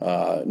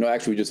 No,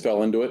 actually, we just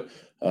fell into it.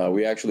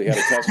 We actually had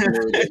a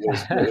customer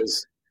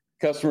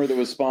that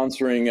was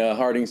sponsoring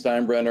Harding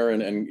Steinbrenner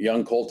and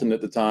young Colton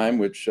at the time,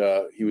 which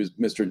he was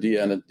Mr. D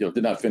and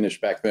did not finish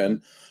back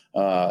then,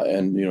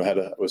 and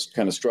was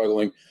kind of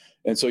struggling.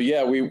 And so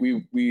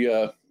we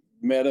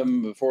met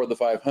him before the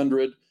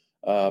 500.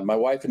 My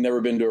wife had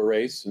never been to a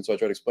race, and so I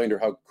tried to explain to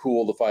her how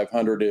cool the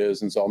 500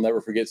 is. And so I'll never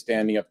forget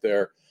standing up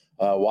there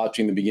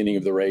watching the beginning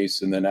of the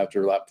race, and then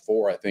after lap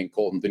 4, I think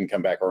Colton didn't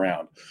come back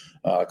around.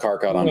 Car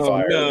caught on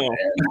fire. No.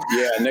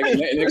 And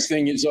next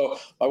thing, so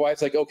my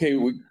wife's like, "Okay,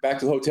 we back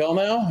to the hotel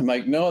now?" I'm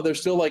like, "No, there's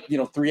still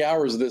 3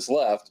 hours of this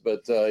left."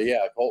 But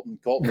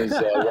Colton is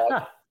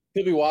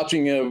he'll be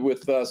watching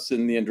with us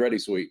in the Andretti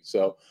suite.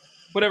 So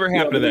whatever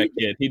happened to that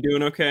kid? He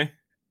doing okay?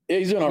 Yeah,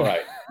 he's doing all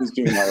right. He's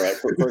doing all right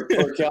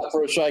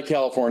for a shy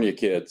California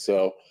kid.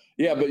 So.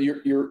 Yeah, but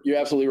you're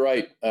absolutely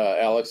right,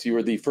 Alex. You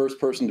were the first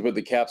person to put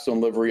the Capstone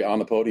livery on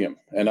the podium,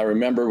 and I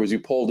remember as you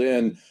pulled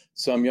in,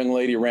 some young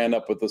lady ran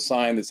up with a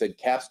sign that said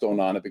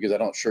Capstone on it because I'm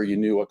not sure you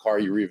knew what car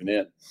you were even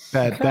in.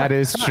 That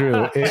is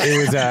true.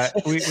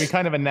 It was we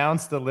kind of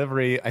announced the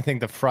livery, I think,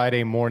 the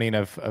Friday morning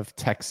of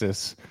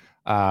Texas,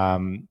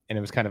 and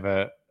it was kind of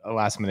a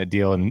last minute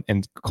deal.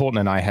 And Colton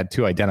and I had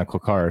 2 identical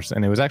cars,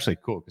 and it was actually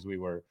cool because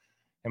him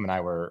and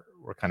I were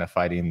kind of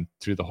fighting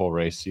through the whole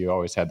race. So you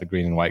always had the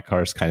green and white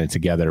cars kind of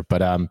together.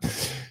 But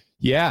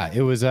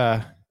it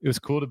was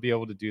cool to be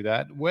able to do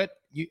that.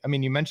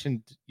 You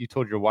mentioned you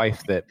told your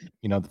wife that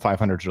the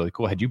 500 is really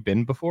cool. Had you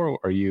been before, or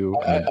are you?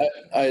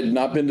 I had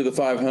not been to the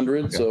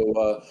 500. Okay.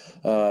 So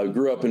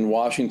grew up in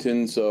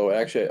Washington. So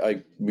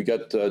actually, we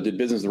did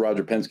business with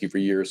Roger Penske for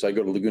years. So I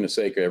go to Laguna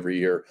Seca every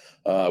year.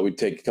 We'd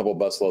take a couple of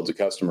busloads of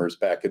customers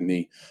back in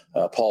the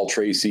Paul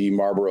Tracy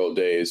Marlboro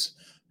days.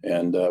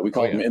 And we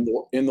called him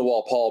in the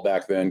wall Paul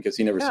back then because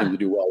he never seemed to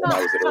do well when I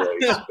was at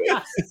a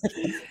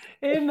race.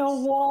 In the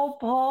wall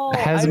Paul.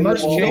 Has much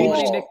changed.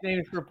 Many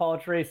nicknames for Paul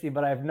Tracy,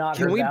 but I've not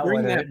heard that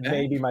one. It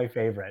may be my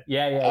favorite.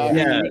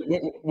 Yeah.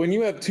 When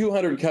you have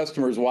 200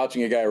 customers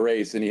watching a guy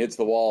race and he hits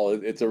the wall,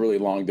 it's a really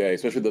long day.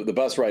 Especially the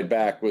bus ride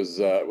back was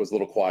a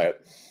little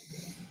quiet.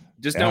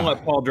 Just don't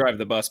let Paul drive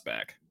the bus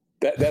back.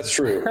 That's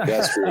true.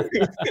 That's true.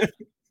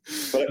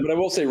 But I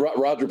will say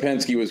Roger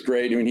Penske was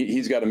great. I mean,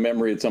 he's got a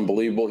memory that's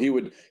unbelievable. He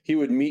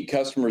would meet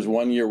customers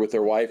one year with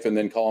their wife and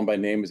then call them by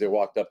name as they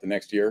walked up the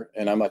next year.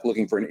 And I'm like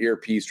looking for an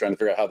earpiece, trying to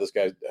figure out how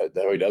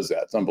he does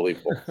that. It's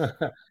unbelievable.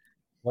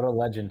 What a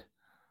legend.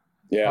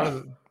 Yeah.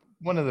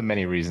 One of the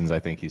many reasons I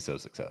think he's so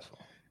successful.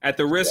 At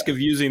the risk of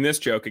using this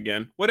joke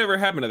again, whatever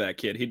happened to that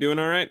kid? He doing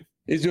all right?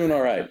 He's doing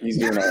all right.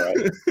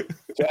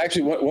 So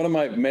actually, one of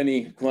my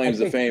many claims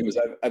to fame is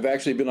I've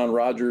actually been on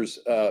Roger's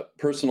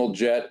personal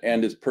jet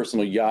and his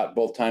personal yacht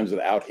both times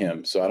without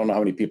him. So I don't know how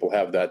many people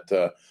have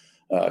that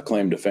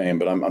claim to fame,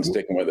 but I'm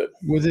sticking with it.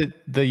 Was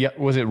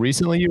it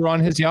recently you were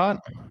on his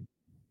yacht?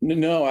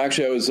 No,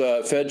 actually, I was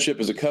Fedship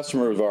is a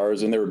customer of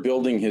ours, and they were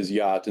building his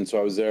yacht, and so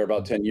I was there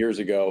about 10 years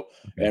ago,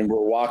 and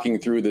we're walking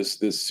through this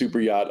super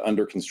yacht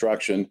under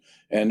construction,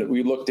 and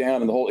we looked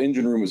down, and the whole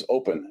engine room was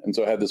open, and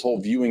so I had this whole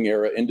viewing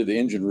area into the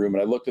engine room,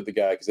 and I looked at the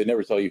guy because they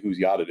never tell you whose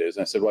yacht it is,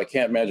 and I said, "Well, I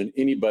can't imagine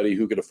anybody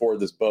who could afford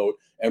this boat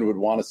and would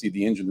want to see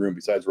the engine room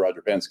besides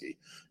Roger Penske,"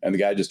 and the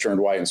guy just turned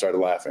white and started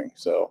laughing.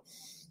 So.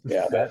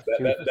 Yeah,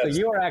 so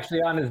you were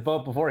actually on his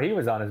boat before he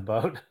was on his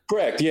boat.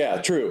 Correct. Yeah,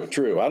 true.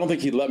 I don't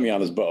think he'd let me on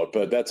his boat,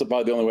 but that's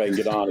about the only way I can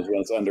get on is when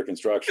it's under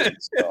construction.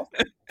 So.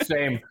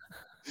 Same.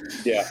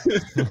 Yeah.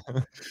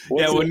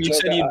 When you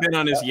said you'd been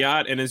on his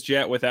yacht and his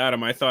jet without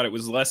him, I thought it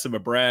was less of a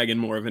brag and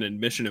more of an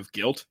admission of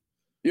guilt.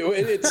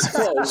 It's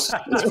close.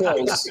 It's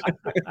close.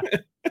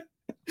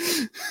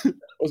 It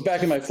was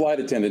back in my flight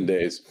attendant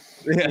days.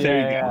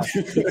 Yeah.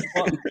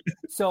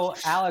 So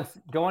Alex,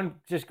 going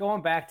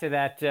back to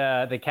that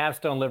the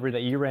Capstone livery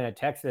that you ran at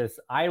Texas,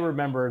 I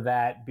remember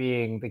that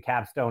being the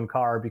Capstone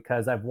car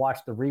because I've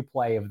watched the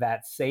replay of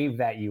that save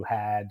that you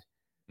had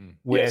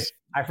with Yes.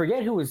 I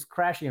forget who was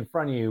crashing in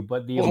front of you,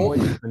 but the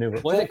avoidance maneuver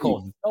was it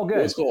Colton? Oh, good.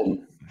 It was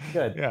Colton.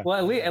 Good. Yeah.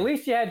 Well, at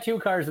least you had two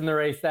cars in the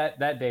race that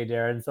day,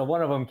 Darren. So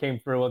one of them came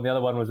through and the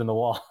other one was in the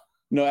wall.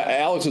 No,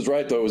 Alex is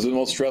right, though. It was the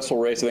most stressful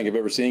race I think I've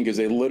ever seen because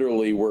they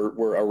literally were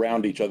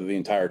around each other the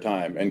entire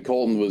time. And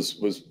Colton was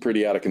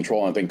pretty out of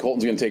control. I think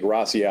Colton's going to take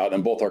Rossi out,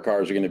 and both our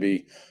cars are going to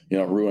be,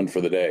 ruined for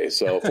the day.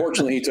 So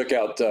fortunately, he took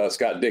out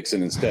Scott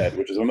Dixon instead,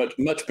 which is a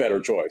much better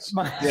choice.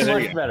 Much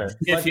better.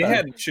 If you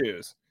had to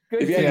choose.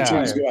 If you had to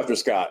choose, go after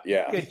Scott.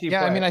 Yeah.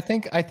 Yeah. I mean, I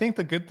think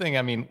the good thing,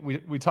 I mean,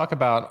 we talk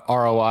about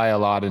ROI a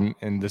lot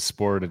in this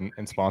sport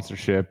and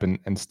sponsorship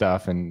and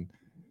stuff. And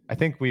I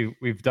think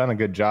we've done a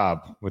good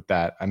job with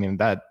that. I mean,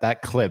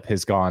 that clip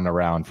has gone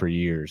around for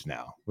years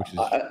now, which is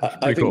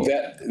I think cool.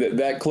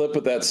 that clip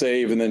with that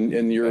save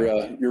and your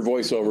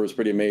voiceover is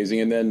pretty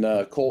amazing. And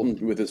then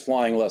Colton with his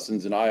flying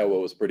lessons in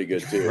Iowa was pretty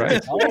good too.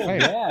 Right.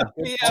 Yeah.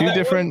 Two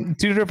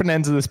different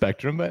ends of the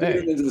spectrum, but hey.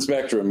 Ends of the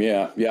spectrum.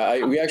 Yeah.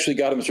 We actually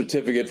got him a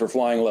certificate for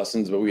flying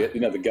lessons, but we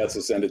didn't have the guts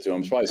to send it to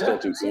him. It's probably still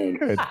too soon.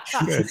 Good.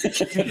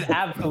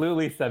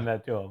 Absolutely send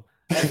that to him.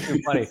 That's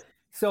too funny.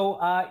 So,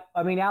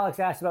 Alex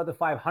asked about the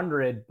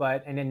 500,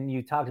 and then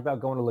you talked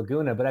about going to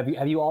Laguna. But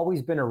have you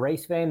always been a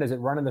race fan? Does it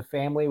run in the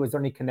family? Was there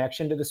any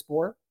connection to the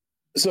sport?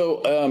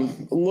 So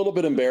a little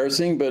bit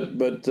embarrassing, but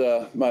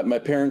my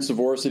parents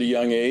divorced at a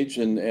young age,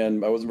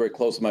 and I wasn't very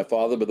close to my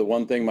father. But the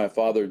one thing my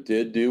father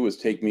did do was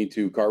take me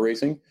to car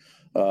racing,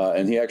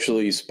 and he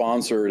actually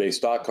sponsored a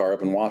stock car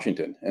up in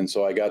Washington. And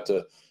so I got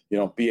to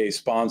be a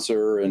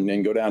sponsor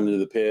and go down into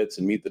the pits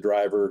and meet the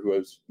driver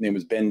whose name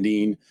was Ben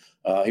Dean.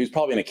 He was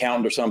probably an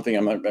accountant or something.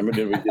 I'm not remember if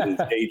he did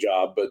his day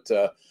job,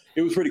 but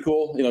it was pretty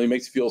cool. He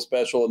makes you feel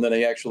special. And then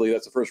that's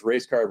the first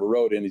race car I ever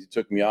rode in. He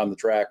took me on the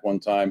track one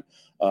time,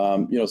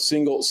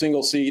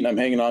 single seat, and I'm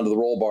hanging onto the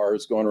roll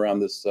bars going around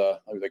this,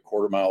 like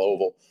quarter-mile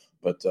oval,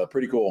 but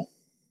pretty cool.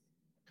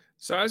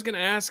 So I was going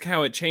to ask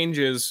how it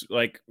changes,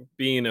 like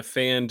being a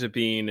fan to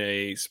being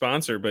a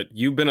sponsor, but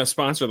you've been a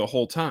sponsor the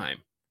whole time.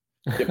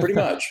 Yeah, pretty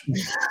much.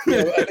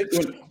 I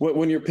think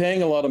when you're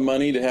paying a lot of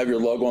money to have your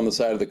logo on the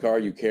side of the car,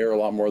 you care a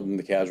lot more than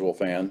the casual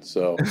fan.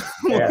 So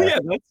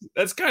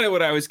that's kind of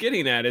what I was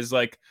getting at is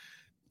like,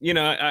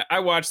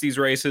 I watch these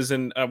races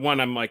and one,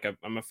 I'm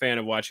a fan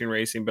of watching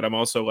racing, but I'm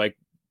also like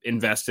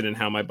invested in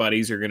how my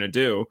buddies are going to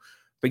do.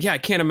 But yeah, I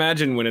can't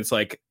imagine when it's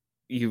like,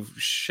 you've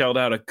shelled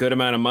out a good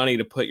amount of money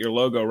to put your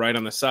logo right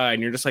on the side.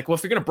 And you're just like, well,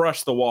 if you're going to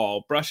brush the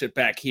wall, brush it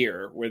back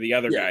here where the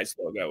other guy's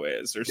logo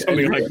is or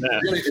something like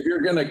that. If you're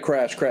going to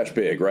crash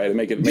big, right. And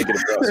make it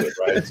impressive.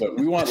 Right. So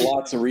we want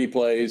lots of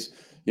replays,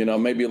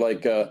 maybe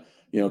like,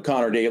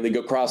 Connor Daly,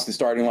 go cross the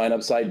starting line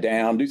upside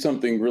down, do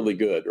something really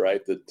good.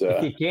 Right. That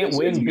you can't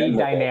win, be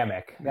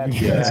dynamic. That's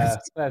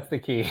the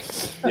key.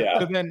 Yeah.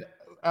 So then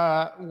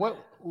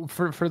what,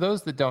 for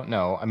those that don't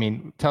know, I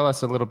mean, tell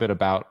us a little bit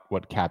about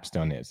what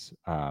Capstone is.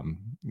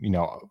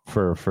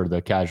 For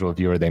the casual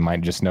viewer, they might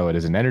just know it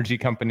as an energy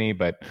company,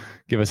 but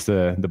give us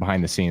the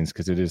behind the scenes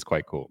because it is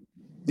quite cool.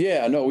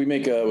 Yeah, no, we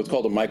make what's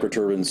called a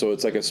microturbine. So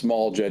it's like a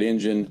small jet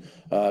engine,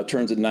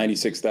 turns at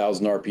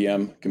 96,000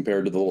 RPM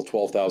compared to the little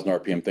 12,000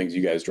 RPM things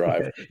you guys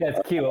drive. That's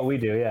cute what we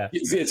do, yeah.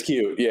 It's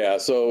cute, yeah.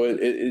 So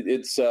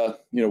it's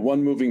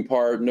one moving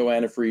part, no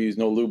antifreeze,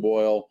 no lube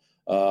oil.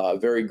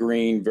 Very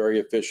green, very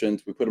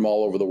efficient. We put them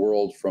all over the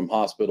world, from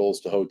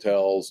hospitals to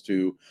hotels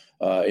to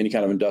any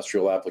kind of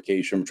industrial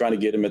application. We're trying to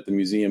get them at the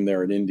museum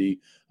there in Indy.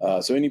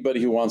 So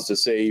anybody who wants to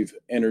save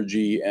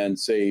energy and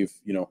save,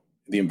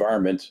 the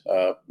environment,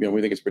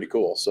 we think it's pretty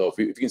cool. So if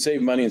you can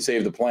save money and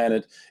save the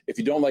planet, if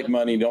you don't like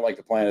money, you don't like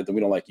the planet, then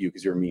we don't like you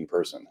because you're a mean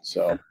person.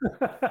 So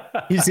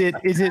is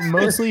it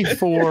mostly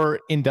for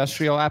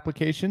industrial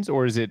applications,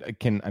 or is it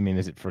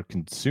for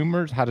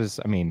consumers?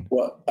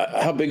 Well,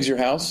 how big is your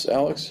house,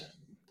 Alex?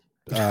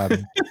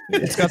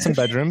 It's got some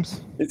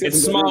bedrooms.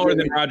 It's smaller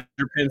than Roger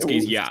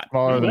Penske's yacht.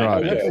 Smaller than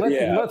Roger.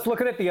 Let's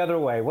look at it the other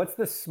way. What's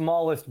the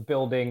smallest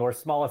building or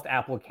smallest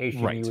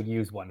application you would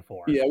use one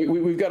for? Yeah,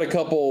 we've got a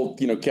couple,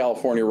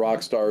 California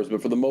rock stars,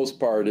 but for the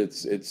most part,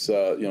 it's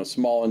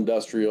small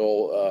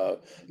industrial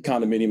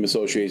condominium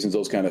associations,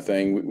 those kind of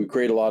thing. We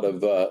create a lot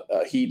of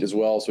heat as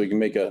well, so you can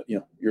make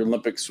your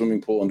Olympic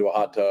swimming pool into a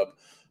hot tub.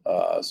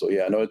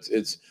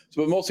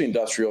 But mostly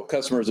industrial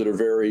customers that are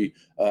very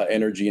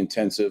energy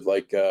intensive.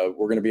 Like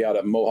we're going to be out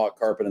at Mohawk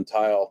Carpet and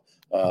Tile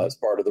as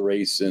part of the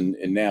race in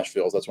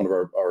Nashville. That's one of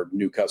our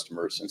new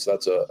customers. And so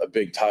that's a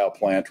big tile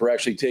plant. We're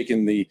actually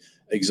taking the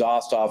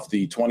exhaust off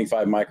the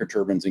 25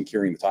 microturbines and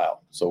curing the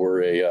tile. So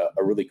we're a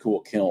really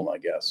cool kiln, I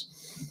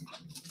guess.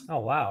 Oh,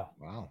 wow.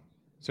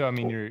 So,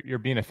 you're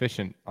being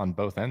efficient on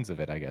both ends of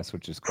it, I guess,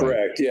 which is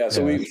correct. Yeah.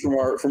 So we,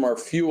 from our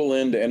fuel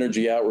in to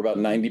energy out, we're about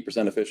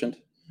 90% efficient.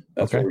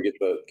 That's where we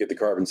get the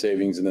carbon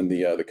savings and then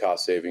the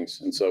cost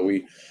savings. And so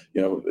we,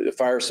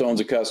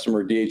 Firestone's a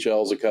customer,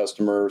 DHL's a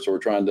customer. So we're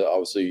trying to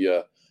obviously,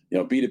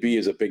 B2B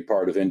is a big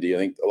part of Indy. I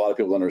think a lot of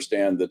people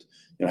understand that,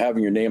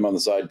 having your name on the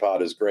side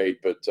pod is great,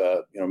 but,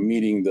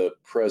 meeting the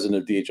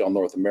president of DHL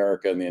North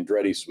America and the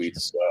Andretti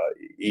suites,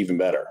 even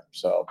better.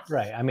 So,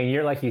 right. I mean,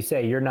 you're like you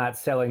say, you're not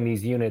selling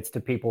these units to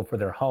people for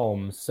their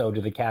homes. So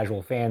to the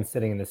casual fans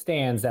sitting in the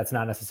stands, that's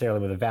not necessarily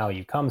where the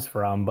value comes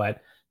from,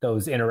 but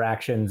those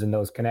interactions and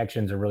those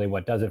connections are really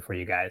what does it for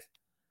you guys.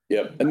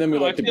 Yep. And then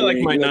I feel like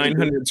my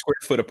 900 square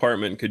foot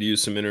apartment could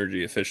use some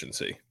energy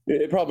efficiency.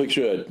 It probably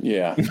should.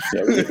 Yeah.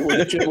 We'll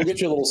get you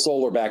a little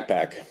solar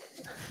backpack.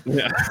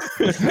 Yeah.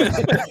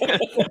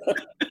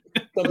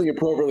 Something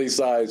appropriately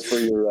sized for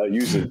your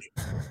usage.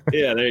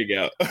 Yeah, there you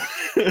go.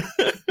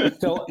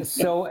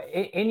 So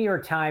in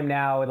your time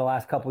now, in the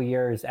last couple of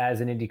years as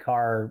an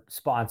IndyCar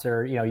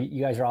sponsor,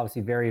 you guys are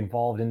obviously very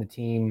involved in the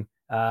team.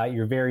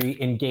 You're very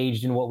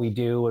engaged in what we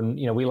do,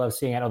 and we love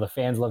seeing it. I know the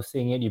fans love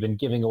seeing it. You've been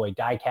giving away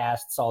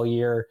diecasts all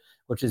year,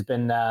 which has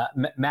been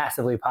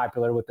massively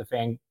popular with the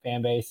fan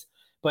base.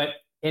 But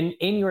in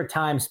your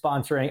time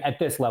sponsoring at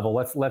this level,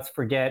 let's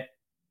forget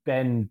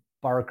Ben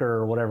Barker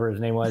or whatever his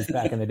name was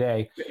back in the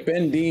day.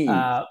 Ben Dean.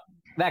 That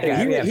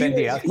guy. Ben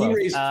Dean.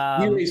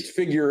 He raced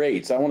figure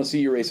eights. I want to see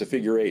you race a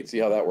figure eight. See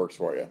how that works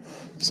for you.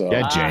 So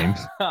yeah, James.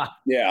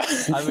 Yeah.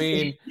 I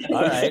mean,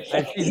 all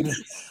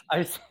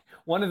right.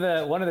 One of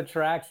the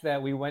tracks that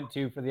we went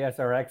to for the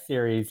SRX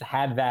series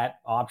had that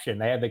option.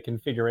 They had the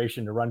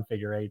configuration to run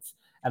figure eights,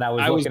 and I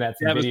was looking at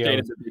some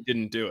videos. That they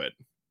didn't do it.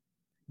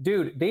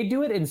 Dude, they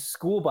do it in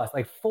school bus,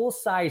 like full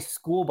size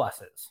school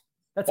buses.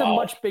 That's a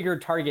much bigger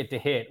target to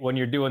hit when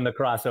you're doing the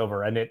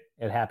crossover, and it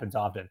happens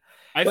often.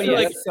 I feel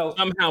like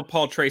somehow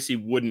Paul Tracy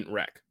wouldn't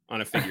wreck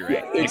on a figure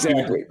eight.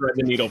 Exactly. Thread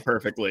the needle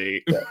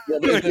perfectly. Yeah,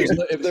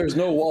 if there's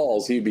no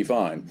walls, he'd be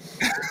fine.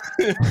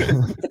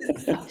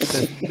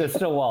 There's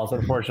still walls,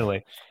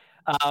 unfortunately.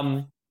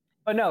 But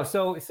no,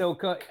 so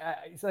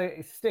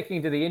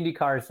sticking to the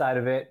IndyCar side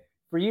of it,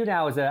 for you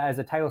now as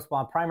a title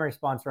primary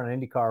sponsor on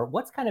IndyCar,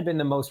 what's kind of been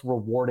the most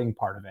rewarding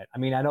part of it? I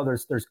mean, I know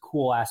there's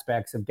cool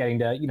aspects of getting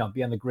to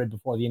be on the grid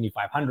before the Indy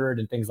 500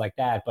 and things like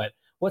that, but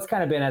what's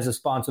kind of been as a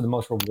sponsor the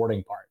most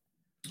rewarding part?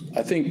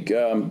 I think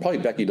probably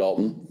Becky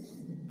Dalton.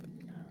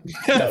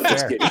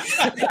 That's fair.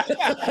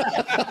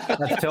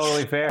 That's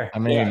totally fair. I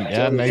mean,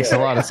 it makes a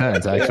lot of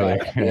sense, actually.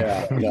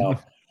 Yeah.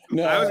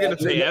 No. I was going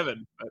to say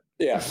Evan. But...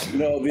 Yeah.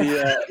 No.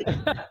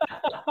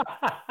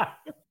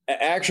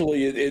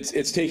 Actually,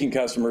 it's taking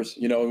customers.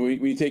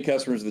 We take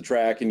customers to the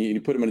track, and you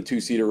put them in a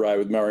 2-seater ride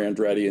with Mario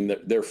Andretti, and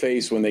their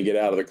face when they get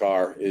out of the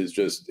car is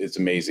it's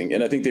amazing.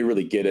 And I think they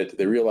really get it.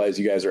 They realize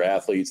you guys are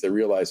athletes. They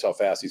realize how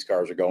fast these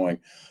cars are going.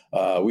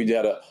 We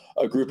had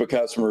a group of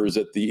customers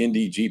at the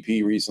Indy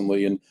GP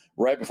recently, and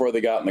right before they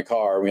got in the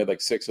car, we had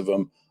like 6 of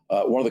them.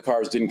 One of the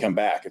cars didn't come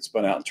back. It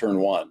spun out in turn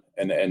 1,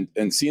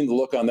 and seeing the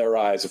look on their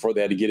eyes before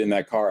they had to get in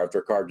that car after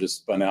a car just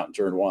spun out in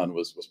turn 1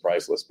 was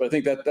priceless. But I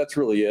think that's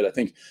really it. I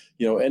think,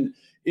 and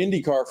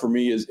IndyCar for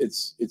me is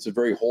it's a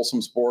very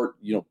wholesome sport.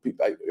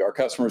 Our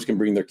customers can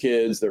bring their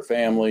kids, their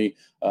family,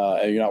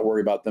 and you're not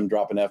worried about them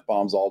dropping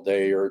F-bombs all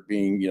day or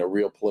being,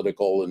 real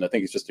political. And I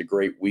think it's just a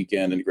great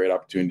weekend and a great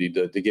opportunity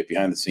to get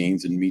behind the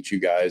scenes and meet you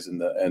guys and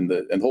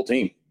the whole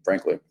team,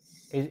 frankly.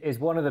 Is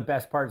one of the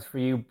best parts for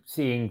you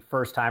seeing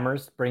first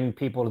timers bring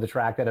people to the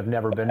track that have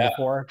never been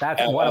before?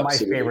 That's one of my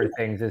favorite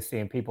things, is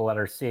seeing people that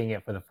are seeing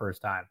it for the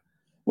first time.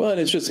 Well, and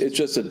it's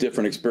just a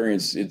different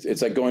experience.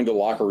 It's like going to the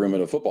locker room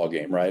at a football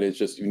game, right? It's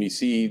just when you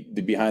see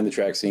the behind the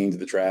track scenes of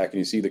the track and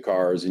you see the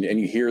cars and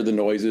you hear the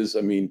noises.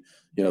 I mean,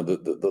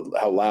 the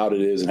how loud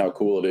it is and how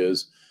cool it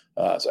is.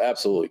 So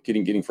absolutely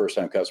getting first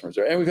time customers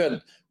there.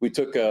 And we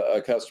took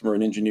a customer,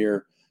 an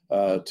engineer,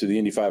 to the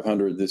Indy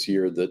 500 this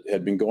year that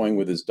had been going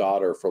with his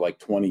daughter for like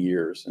 20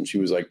 years. And she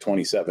was like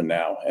 27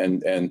 now.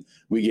 And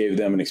we gave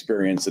them an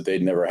experience that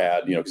they'd never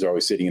had, because they're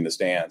always sitting in the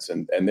stands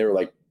and they were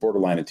like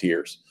borderline in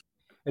tears.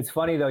 It's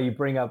funny though, you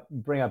bring up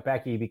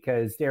Becky,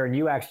 because Darren,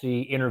 you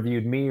actually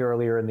interviewed me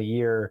earlier in the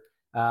year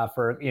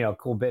for, a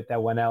cool bit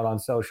that went out on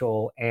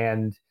social.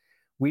 And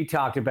we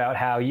talked about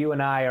how you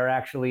and I are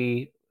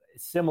actually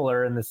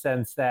similar in the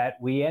sense that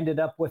we ended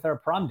up with our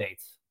prom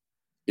dates.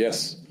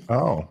 Yes.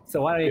 Oh.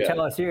 So why don't you tell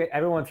us?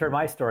 Everyone's heard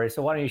my story,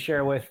 so why don't you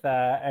share with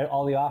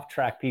all the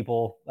off-track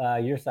people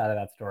your side of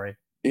that story?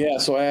 Yeah.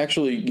 So I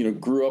actually,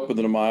 grew up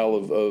within a mile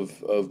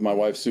of my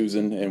wife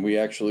Susan, and we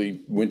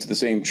actually went to the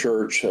same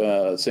church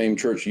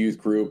youth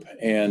group,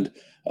 and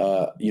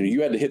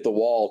you had to hit the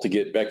wall to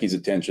get Becky's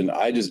attention.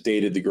 I just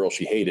dated the girl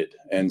she hated.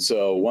 And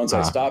so once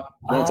I stopped,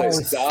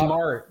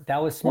 smart.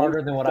 That was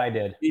smarter than what I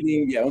did.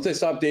 Once I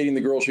stopped dating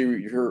the girl,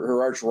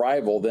 her arch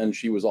rival, then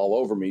she was all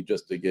over me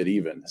just to get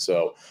even.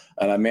 So,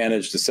 and I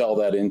managed to sell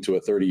that into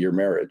a 30-year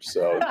marriage.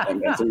 So,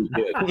 and 3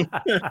 kids.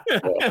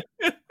 So,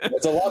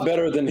 it's a lot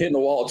better than hitting the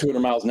wall at 200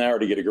 miles an hour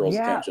to get a girl's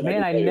attention.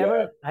 Man,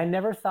 I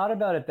never thought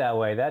about it that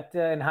way. That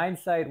in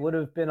hindsight would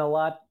have been a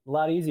lot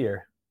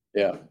easier.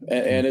 Yeah.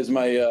 And as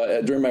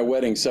during my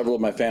wedding, several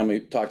of my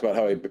family talked about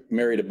how I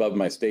married above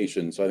my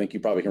station. So I think you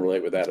probably can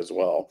relate with that as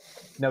well.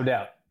 No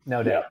doubt.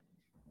 Yeah.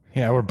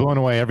 Yeah, we're blown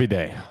away every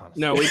day.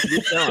 No, we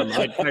tell him.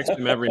 I text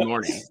him every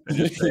morning. I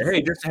just say,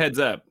 hey, just a heads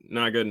up,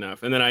 not good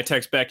enough. And then I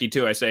text Becky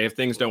too. I say, if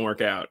things don't work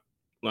out,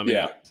 let me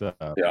know.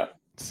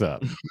 What's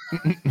up?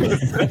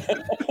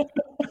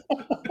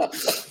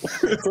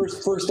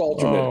 First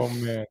alternate. Oh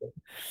man.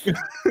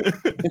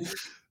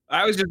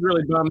 I was just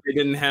really bummed they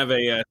didn't have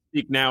a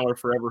speak now or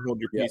forever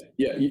hold your peace.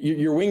 Yeah,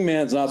 your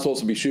wingman's not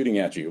supposed to be shooting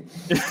at you.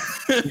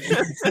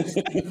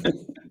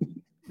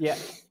 Yeah.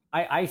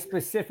 I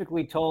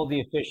specifically told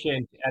the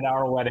officiant at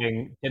our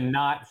wedding to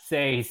not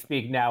say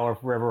 "speak now" or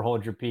 "forever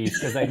hold your peace"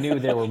 because I knew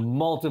there were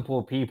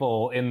multiple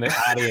people in the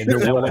audience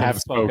that would have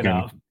spoken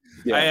up.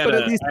 Yeah, I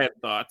had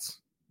thoughts.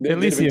 At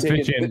least the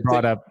officiant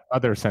brought up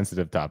other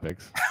sensitive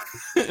topics.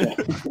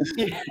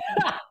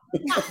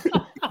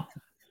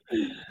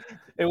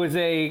 It was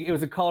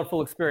a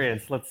colorful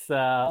experience. Let's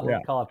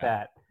call it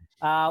that.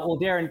 Well,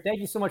 Darren, thank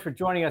you so much for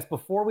joining us.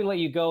 Before we let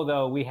you go,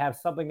 though, we have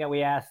something that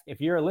we asked. If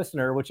you're a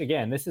listener, which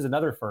again, this is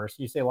another first.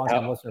 You say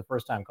long-time listener,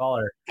 first-time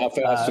caller. How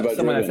fast have I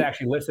someone driven? that's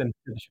actually listened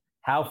to the show.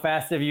 How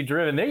fast have you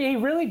driven? He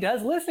really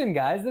does listen,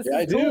 guys. This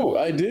is cool.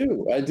 I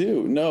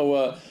do.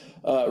 No,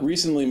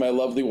 recently my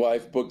lovely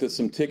wife booked us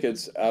some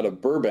tickets out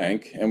of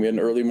Burbank, and we had an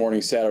early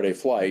morning Saturday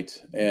flight.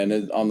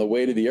 And on the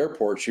way to the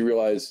airport, she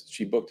realized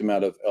she booked them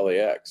out of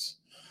LAX.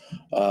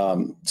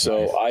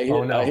 So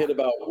nice. I hit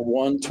about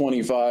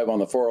 125 on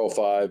the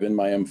 405 in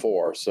my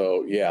M4.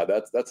 So yeah,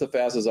 that's the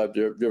fastest I've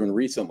driven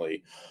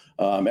recently.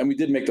 And we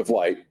did make the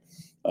flight.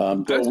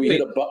 We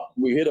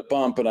hit a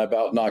bump and I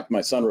about knocked my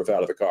sunroof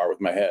out of the car with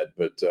my head,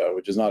 but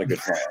which is not a good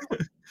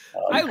plan.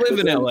 I live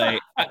in LA.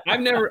 I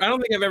don't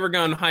think I've ever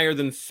gone higher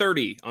than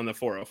 30 on the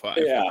 405.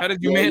 Yeah. How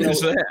did you manage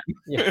that?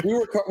 Yeah. We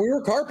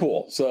were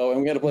carpool,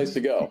 and we had a place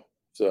to go.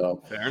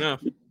 So fair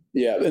enough.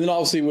 Yeah, and then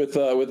obviously with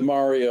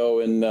Mario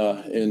in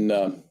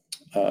the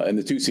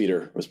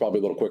 2-seater was probably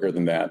a little quicker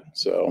than that.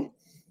 So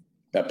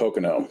at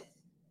Pocono.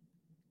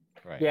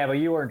 Right. Yeah, but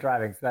you weren't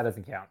driving, so that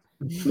doesn't count.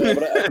 No,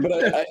 but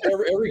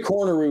every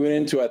corner we went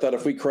into, I thought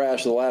if we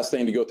crash, the last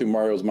thing to go through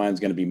Mario's mind is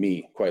going to be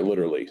me, quite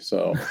literally.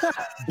 So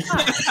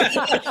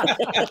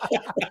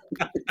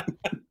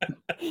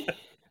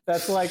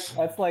that's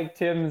like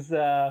Tim's.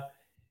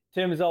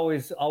 Tim's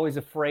always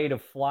afraid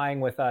of flying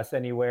with us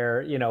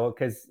anywhere,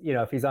 because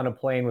if he's on a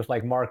plane with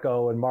like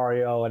Marco and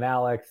Mario and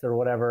Alex or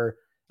whatever,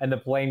 and the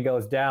plane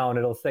goes down,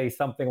 it'll say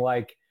something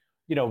like,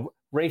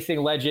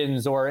 racing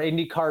legends or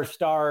IndyCar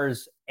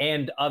stars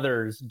and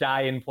others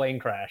die in plane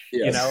crash.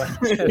 Yes.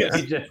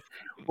 He just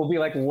will be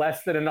like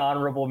less than an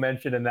honorable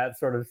mention in that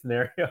sort of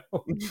scenario.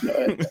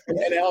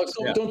 And Alex,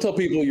 don't tell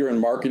people you're in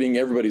marketing.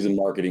 Everybody's in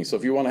marketing. So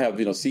if you want to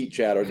have seat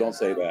chatter, don't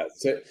say that.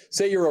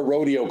 Say you're a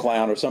rodeo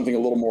clown or something a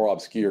little more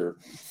obscure.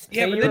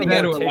 Yeah, but then you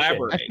got to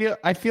elaborate.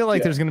 I feel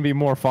like there's going to be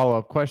more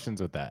follow-up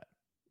questions with that.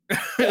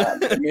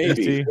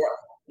 Maybe.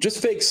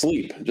 Just fake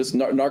sleep. Just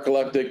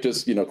narcoleptic.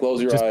 Just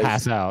close your eyes. Just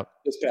pass out.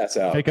 Just pass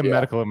out. Fake a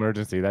medical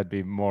emergency. That'd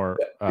be more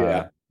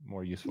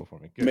more useful for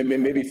me. Good.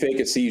 Maybe fake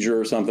a seizure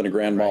or something, a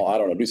grand mal. I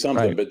don't know. Do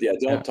something, but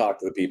don't talk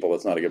to the people.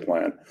 That's not a good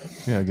plan.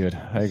 Yeah, good.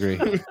 I agree.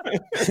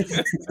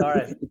 All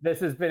right. This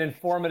has been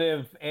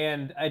informative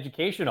and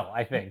educational,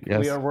 I think.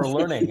 Yes. We're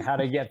learning how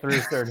to get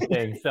through certain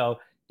things. So,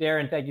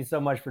 Darren, thank you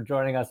so much for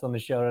joining us on the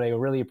show today. We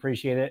really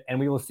appreciate it. And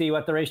we will see you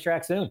at the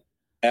racetrack soon.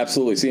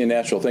 Absolutely. See you in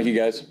Nashville. Thank you,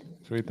 guys.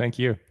 Sweet. Thank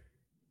you.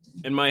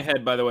 In my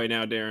head, by the way,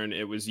 now, Darren,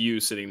 it was you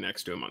sitting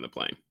next to him on the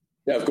plane.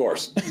 Yeah, of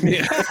course.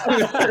 Yeah.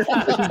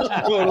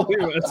 Totally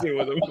messing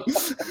with him.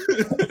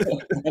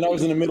 And I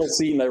was in the middle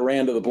seat and I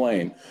ran to the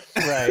plane.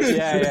 Right.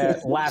 Yeah.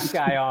 Last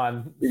guy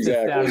on. Exactly.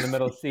 Sits down in the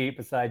middle seat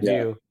beside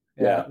you.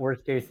 Yeah.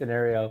 Worst case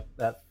scenario.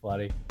 That's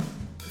funny.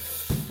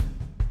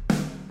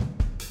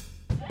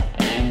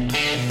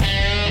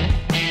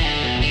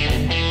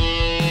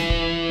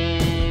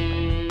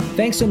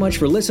 Thanks so much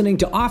for listening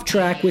to Off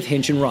Track with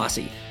Hinch and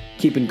Rossi.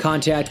 Keep in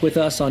contact with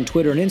us on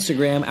Twitter and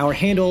Instagram. Our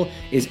handle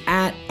is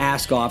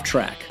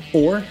 @AskOffTrack.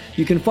 Or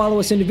you can follow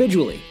us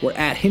individually. We're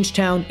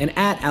 @Hinchtown and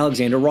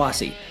 @Alexander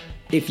Rossi.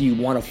 If you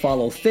want to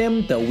follow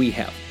Thim, though we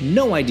have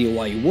no idea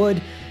why you would,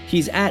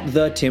 he's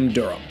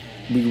 @TheTimDurham.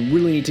 We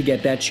really need to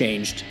get that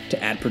changed to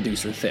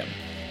 @ProducerThim.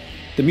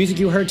 The music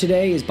you heard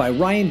today is by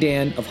Ryan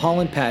Dan of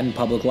Holland Patton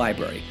Public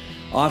Library.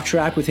 Off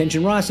Track with Hinch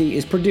and Rossi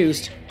is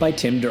produced by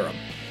Tim Durham.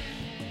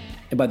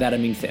 And by that I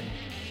mean Thim.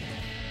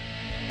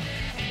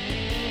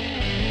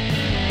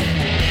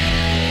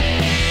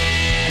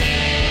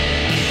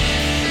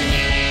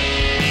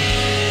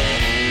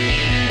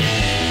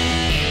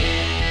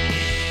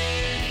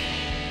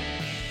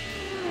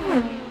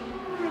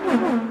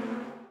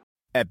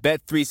 At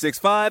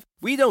Bet365,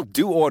 we don't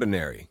do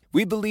ordinary.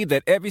 We believe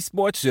that every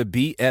sport should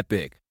be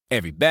epic.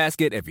 Every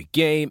basket, every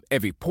game,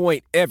 every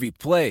point, every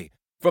play.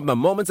 From the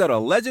moments that are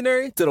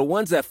legendary to the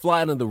ones that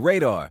fly under the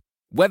radar.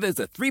 Whether it's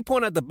a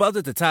three-pointer at the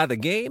buzzer to tie the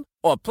game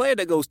or a player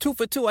that goes 2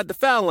 for 2 at the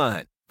foul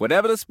line.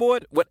 Whatever the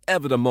sport,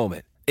 whatever the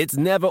moment. It's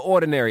never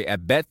ordinary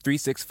at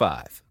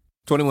Bet365.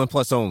 21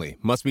 plus only.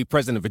 Must be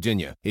present in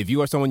Virginia. If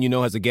you or someone you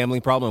know has a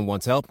gambling problem and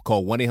wants help,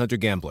 call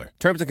 1-800-GAMBLER.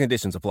 Terms and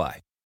conditions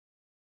apply.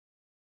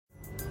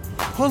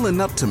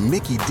 Pulling up to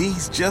Mickey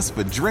D's just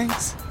for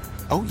drinks?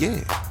 Oh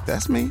yeah,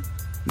 that's me.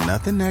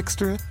 Nothing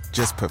extra,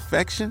 just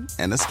perfection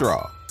and a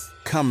straw.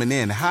 Coming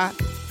in hot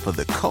for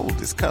the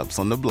coldest cups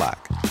on the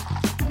block.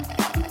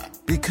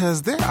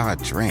 Because there are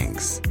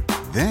drinks.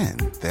 Then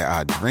there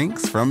are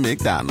drinks from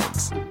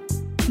McDonald's.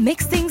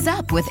 Mix things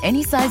up with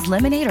any size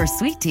lemonade or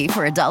sweet tea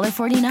for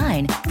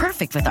 $1.49.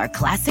 Perfect with our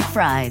classic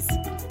fries.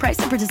 Price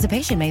and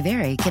participation may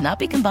vary. Cannot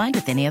be combined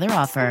with any other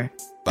offer.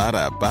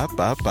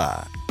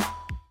 Ba-da-ba-ba-ba.